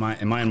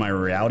in my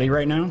reality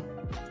right now?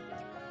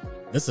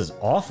 This is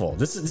awful.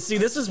 This is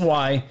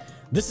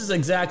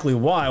exactly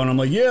why when I'm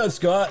like, yeah,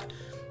 Scott,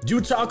 do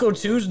Taco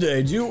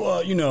Tuesday,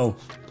 do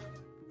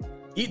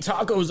eat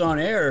tacos on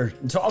air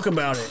and talk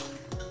about it.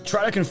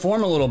 Try to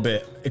conform a little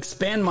bit.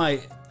 Expand my,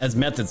 as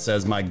Method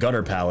says, my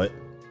gutter palette.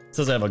 It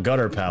says I have a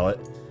gutter palette.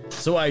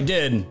 So I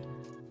did,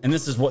 and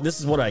this is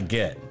what I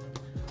get.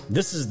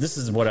 This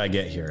is what I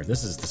get here.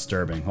 This is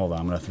disturbing. Hold on,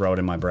 I'm gonna throw it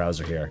in my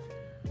browser here.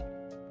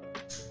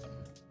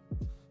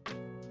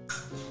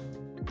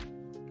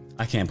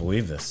 I can't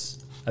believe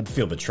this. I'd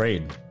feel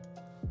betrayed.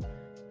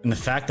 And the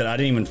fact that I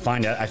didn't even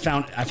find out, I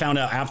found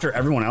out after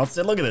everyone else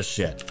did. Look at this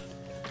shit.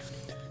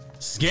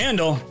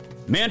 Scandal.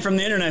 Man from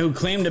the internet who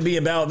claimed to be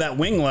about that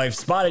wing life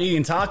spotted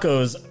eating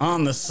tacos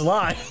on the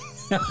sly.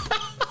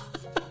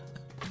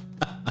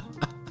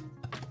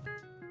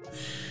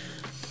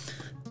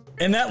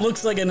 And that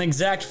looks like an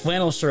exact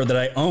flannel shirt that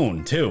I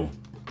own too.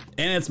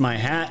 And it's my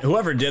hat.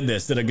 Whoever did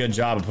this did a good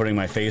job of putting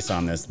my face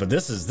on this, but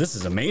this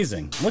is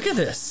amazing. Look at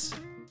this.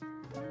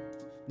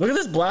 Look at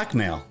this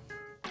blackmail.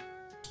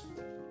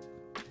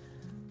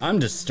 I'm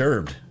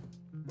disturbed.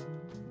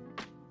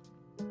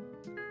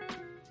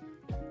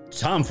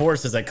 Tom Ford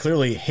says, I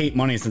clearly hate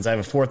money since I have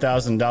a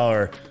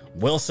 $4,000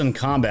 Wilson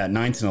Combat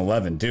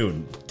 1911.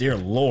 Dude, dear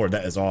Lord,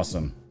 that is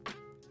awesome.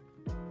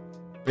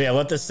 But yeah,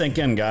 let this sink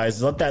in,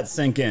 guys. Let that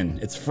sink in.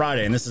 It's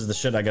Friday, and this is the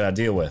shit I gotta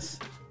deal with.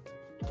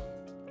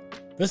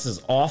 This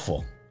is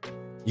awful.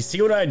 You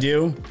see what I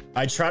do?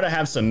 I try to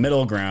have some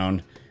middle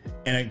ground,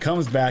 and it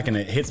comes back and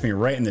it hits me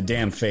right in the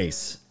damn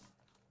face.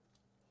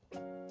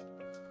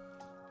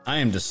 I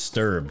am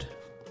disturbed.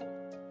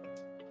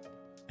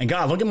 And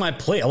God, look at my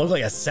plate. I look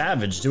like a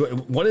savage.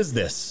 What is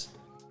this?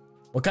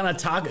 What kind of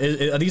taco?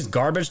 Are these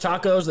garbage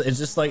tacos? It's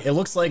just like, it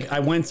looks like I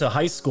went to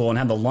high school and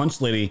had the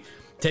lunch lady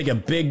take a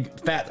big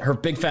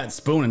fat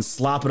spoon and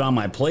slop it on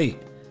my plate.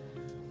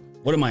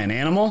 What am I, an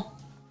animal?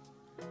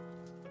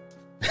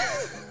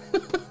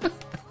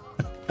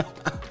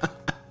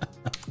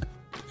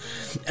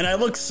 And I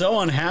look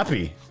so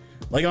unhappy.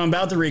 Like I'm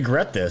about to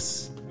regret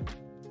this.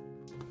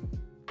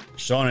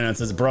 Sean and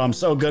says, bro, I'm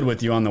so good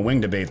with you on the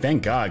wing debate.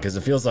 Thank God, because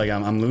it feels like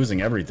I'm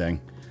losing everything.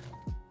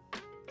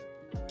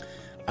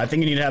 I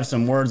think you need to have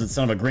some words with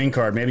son of a green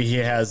card. Maybe he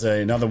has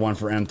another one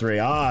for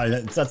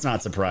M3. That's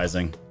not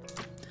surprising.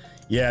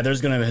 Yeah,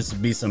 there's gonna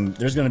be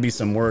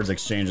some words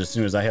exchanged as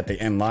soon as I hit the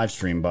end live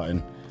stream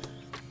button.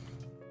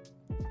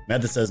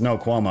 Method says no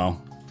Cuomo.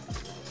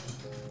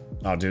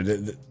 Oh,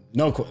 dude,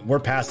 we're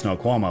past no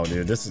Cuomo,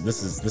 dude. This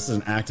is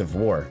an act of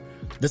war.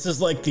 This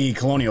is like the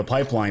Colonial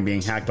Pipeline being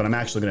hacked, but I'm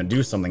actually gonna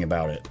do something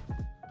about it.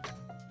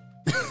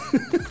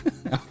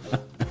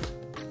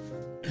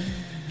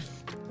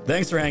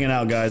 Thanks for hanging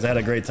out, guys. I had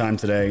a great time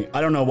today.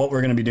 I don't know what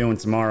we're gonna be doing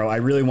tomorrow. I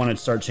really want to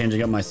start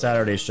changing up my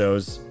Saturday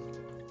shows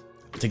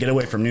to get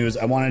away from news.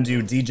 I want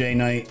to do DJ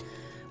night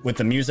with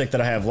the music that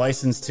I have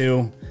licensed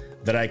to,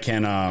 that I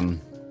can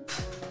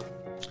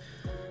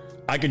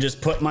I could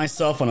just put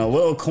myself on a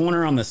little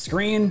corner on the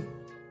screen,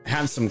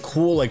 have some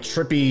cool like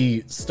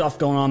trippy stuff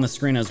going on the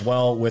screen as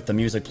well with the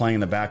music playing in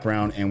the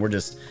background, and we're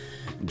just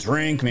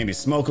drink, maybe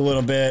smoke a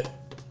little bit,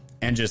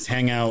 and just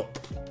hang out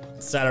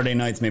Saturday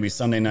nights, maybe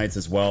Sunday nights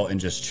as well, and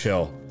just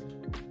chill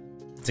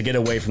to get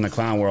away from the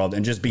clown world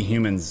and just be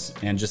humans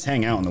and just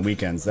hang out on the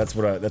weekends. That's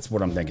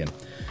what I'm thinking.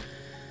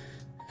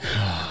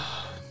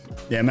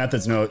 Yeah,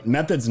 Methods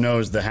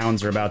knows the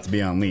hounds are about to be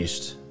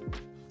unleashed.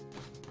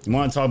 You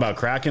want to talk about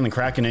Kraken? The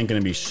Kraken ain't gonna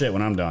be shit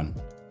when I'm done.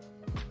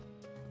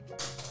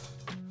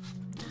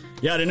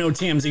 Yeah, I didn't know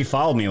TMZ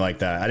followed me like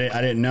that.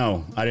 I didn't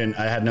know. I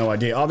had no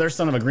idea. Oh, there's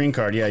son of a green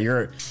card.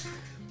 Yeah,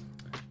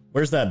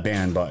 where's that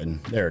ban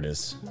button? There it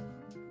is.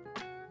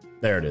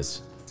 There it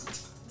is.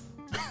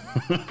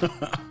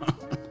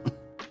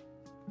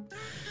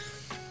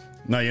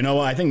 No, you know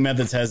what? I think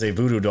Methods has a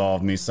voodoo doll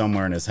of me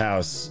somewhere in his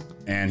house,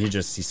 and he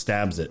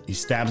stabs it. He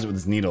stabs it with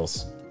his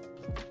needles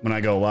when I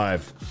go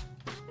live.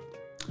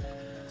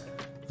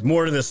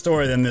 More to the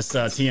story than this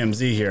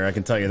TMZ here. I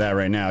can tell you that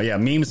right now. Yeah,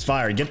 memes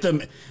fired. Get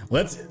them.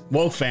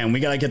 Woke fam. We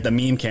gotta get the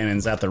meme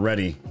cannons at the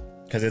ready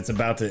because it's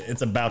about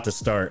to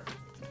start.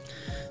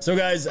 So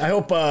guys, I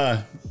hope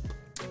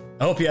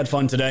you had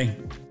fun today.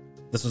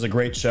 This was a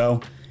great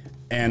show,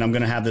 and I'm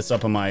gonna have this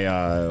up on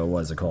my what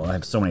is it called? I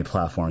have so many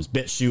platforms: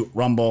 BitChute,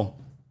 Rumble,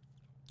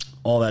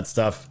 all that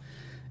stuff.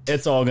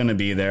 It's all gonna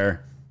be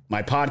there.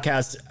 My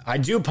podcast, I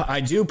do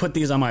put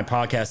these on my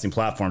podcasting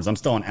platforms. I'm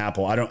still on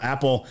Apple.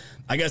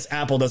 I guess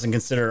Apple doesn't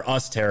consider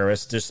us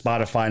terrorists, just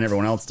Spotify and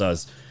everyone else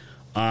does.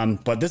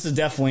 But this is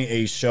definitely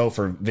a show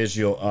for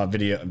video,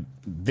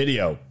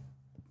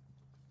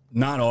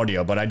 not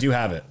audio, but I do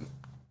have it.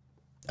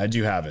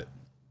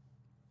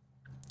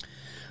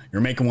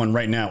 You're making one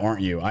right now,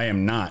 aren't you? I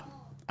am not.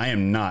 I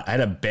had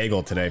a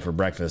bagel today for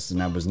breakfast, and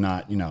that was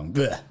not,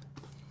 bleh.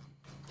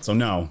 So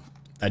no,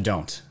 I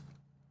don't.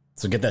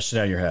 So get that shit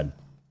out of your head.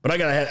 But I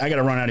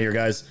gotta run out of here,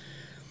 guys.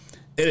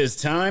 It is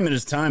time.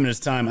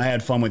 I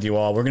had fun with you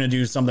all. We're gonna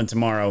do something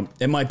tomorrow.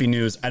 It might be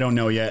news. I don't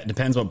know yet. It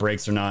depends what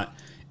breaks or not.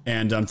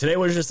 And today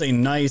was just a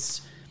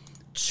nice,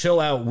 chill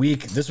out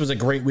week. This was a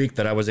great week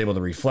that I was able to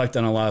reflect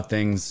on a lot of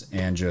things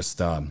and just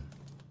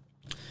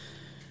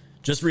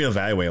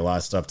reevaluate a lot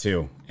of stuff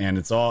too. And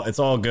it's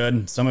all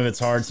good. Some of it's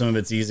hard, some of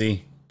it's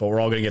easy, but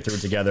we're all gonna get through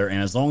it together.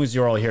 And as long as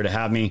you're all here to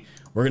have me,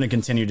 we're gonna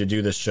continue to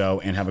do this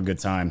show and have a good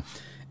time.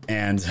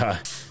 And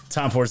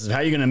Tom Ford says, how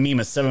are you going to meme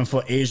a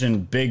 7-foot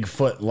Asian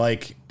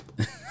Bigfoot-like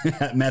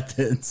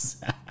methods?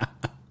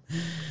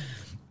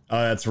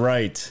 Oh, that's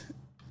right.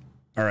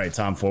 All right,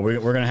 Tom Ford,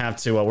 we're going to have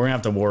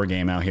to war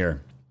game out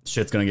here.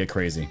 Shit's going to get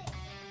crazy.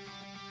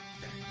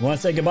 You want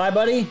to say goodbye,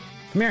 buddy?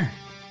 Come here.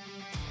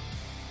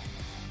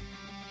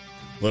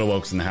 Little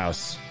Woke's in the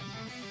house.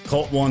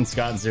 Colt 1,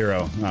 Scott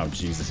 0. Oh,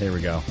 Jesus, here we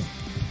go.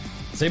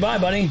 Say bye,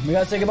 buddy. We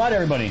got to say goodbye to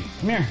everybody.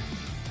 Come here.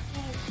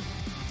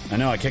 I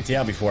know, I kicked you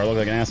out before. I look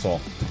like an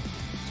asshole.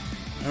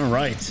 All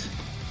right.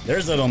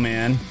 There's little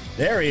man.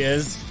 There he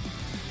is.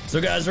 So,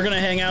 guys, we're going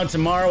to hang out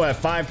tomorrow at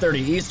 5:30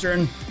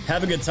 Eastern.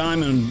 Have a good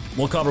time, and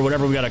we'll cover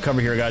whatever we got to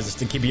cover here, guys, just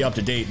to keep you up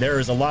to date.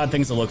 There is a lot of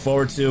things to look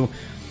forward to.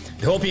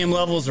 The opium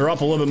levels are up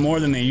a little bit more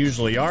than they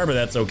usually are, but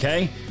that's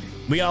okay.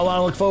 We got a lot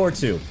to look forward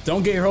to.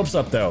 Don't get your hopes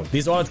up, though.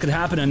 These audits could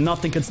happen, and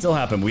nothing could still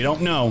happen. We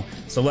don't know.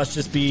 So let's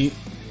just keep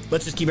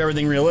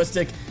everything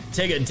realistic.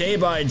 Take it day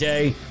by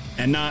day,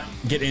 and not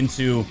get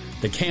into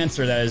the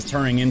cancer that is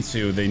turning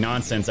into the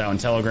nonsense out in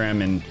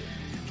Telegram and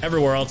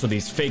everywhere else with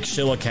these fake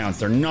shill accounts.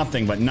 They're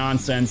nothing but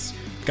nonsense.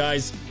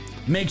 Guys,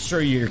 make sure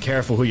you're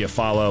careful who you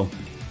follow.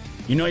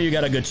 You know you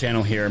got a good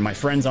channel here. My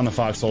friends on the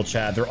Foxhole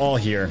chat, they're all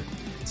here.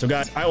 So,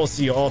 guys, I will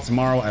see you all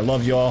tomorrow. I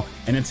love you all.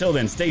 And until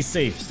then, stay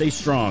safe, stay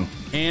strong,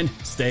 and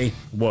stay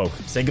woke.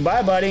 Say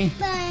goodbye, buddy.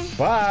 Bye.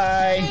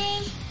 Bye.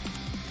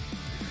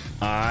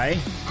 I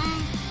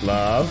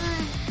love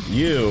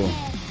you.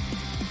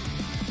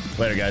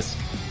 Later, guys.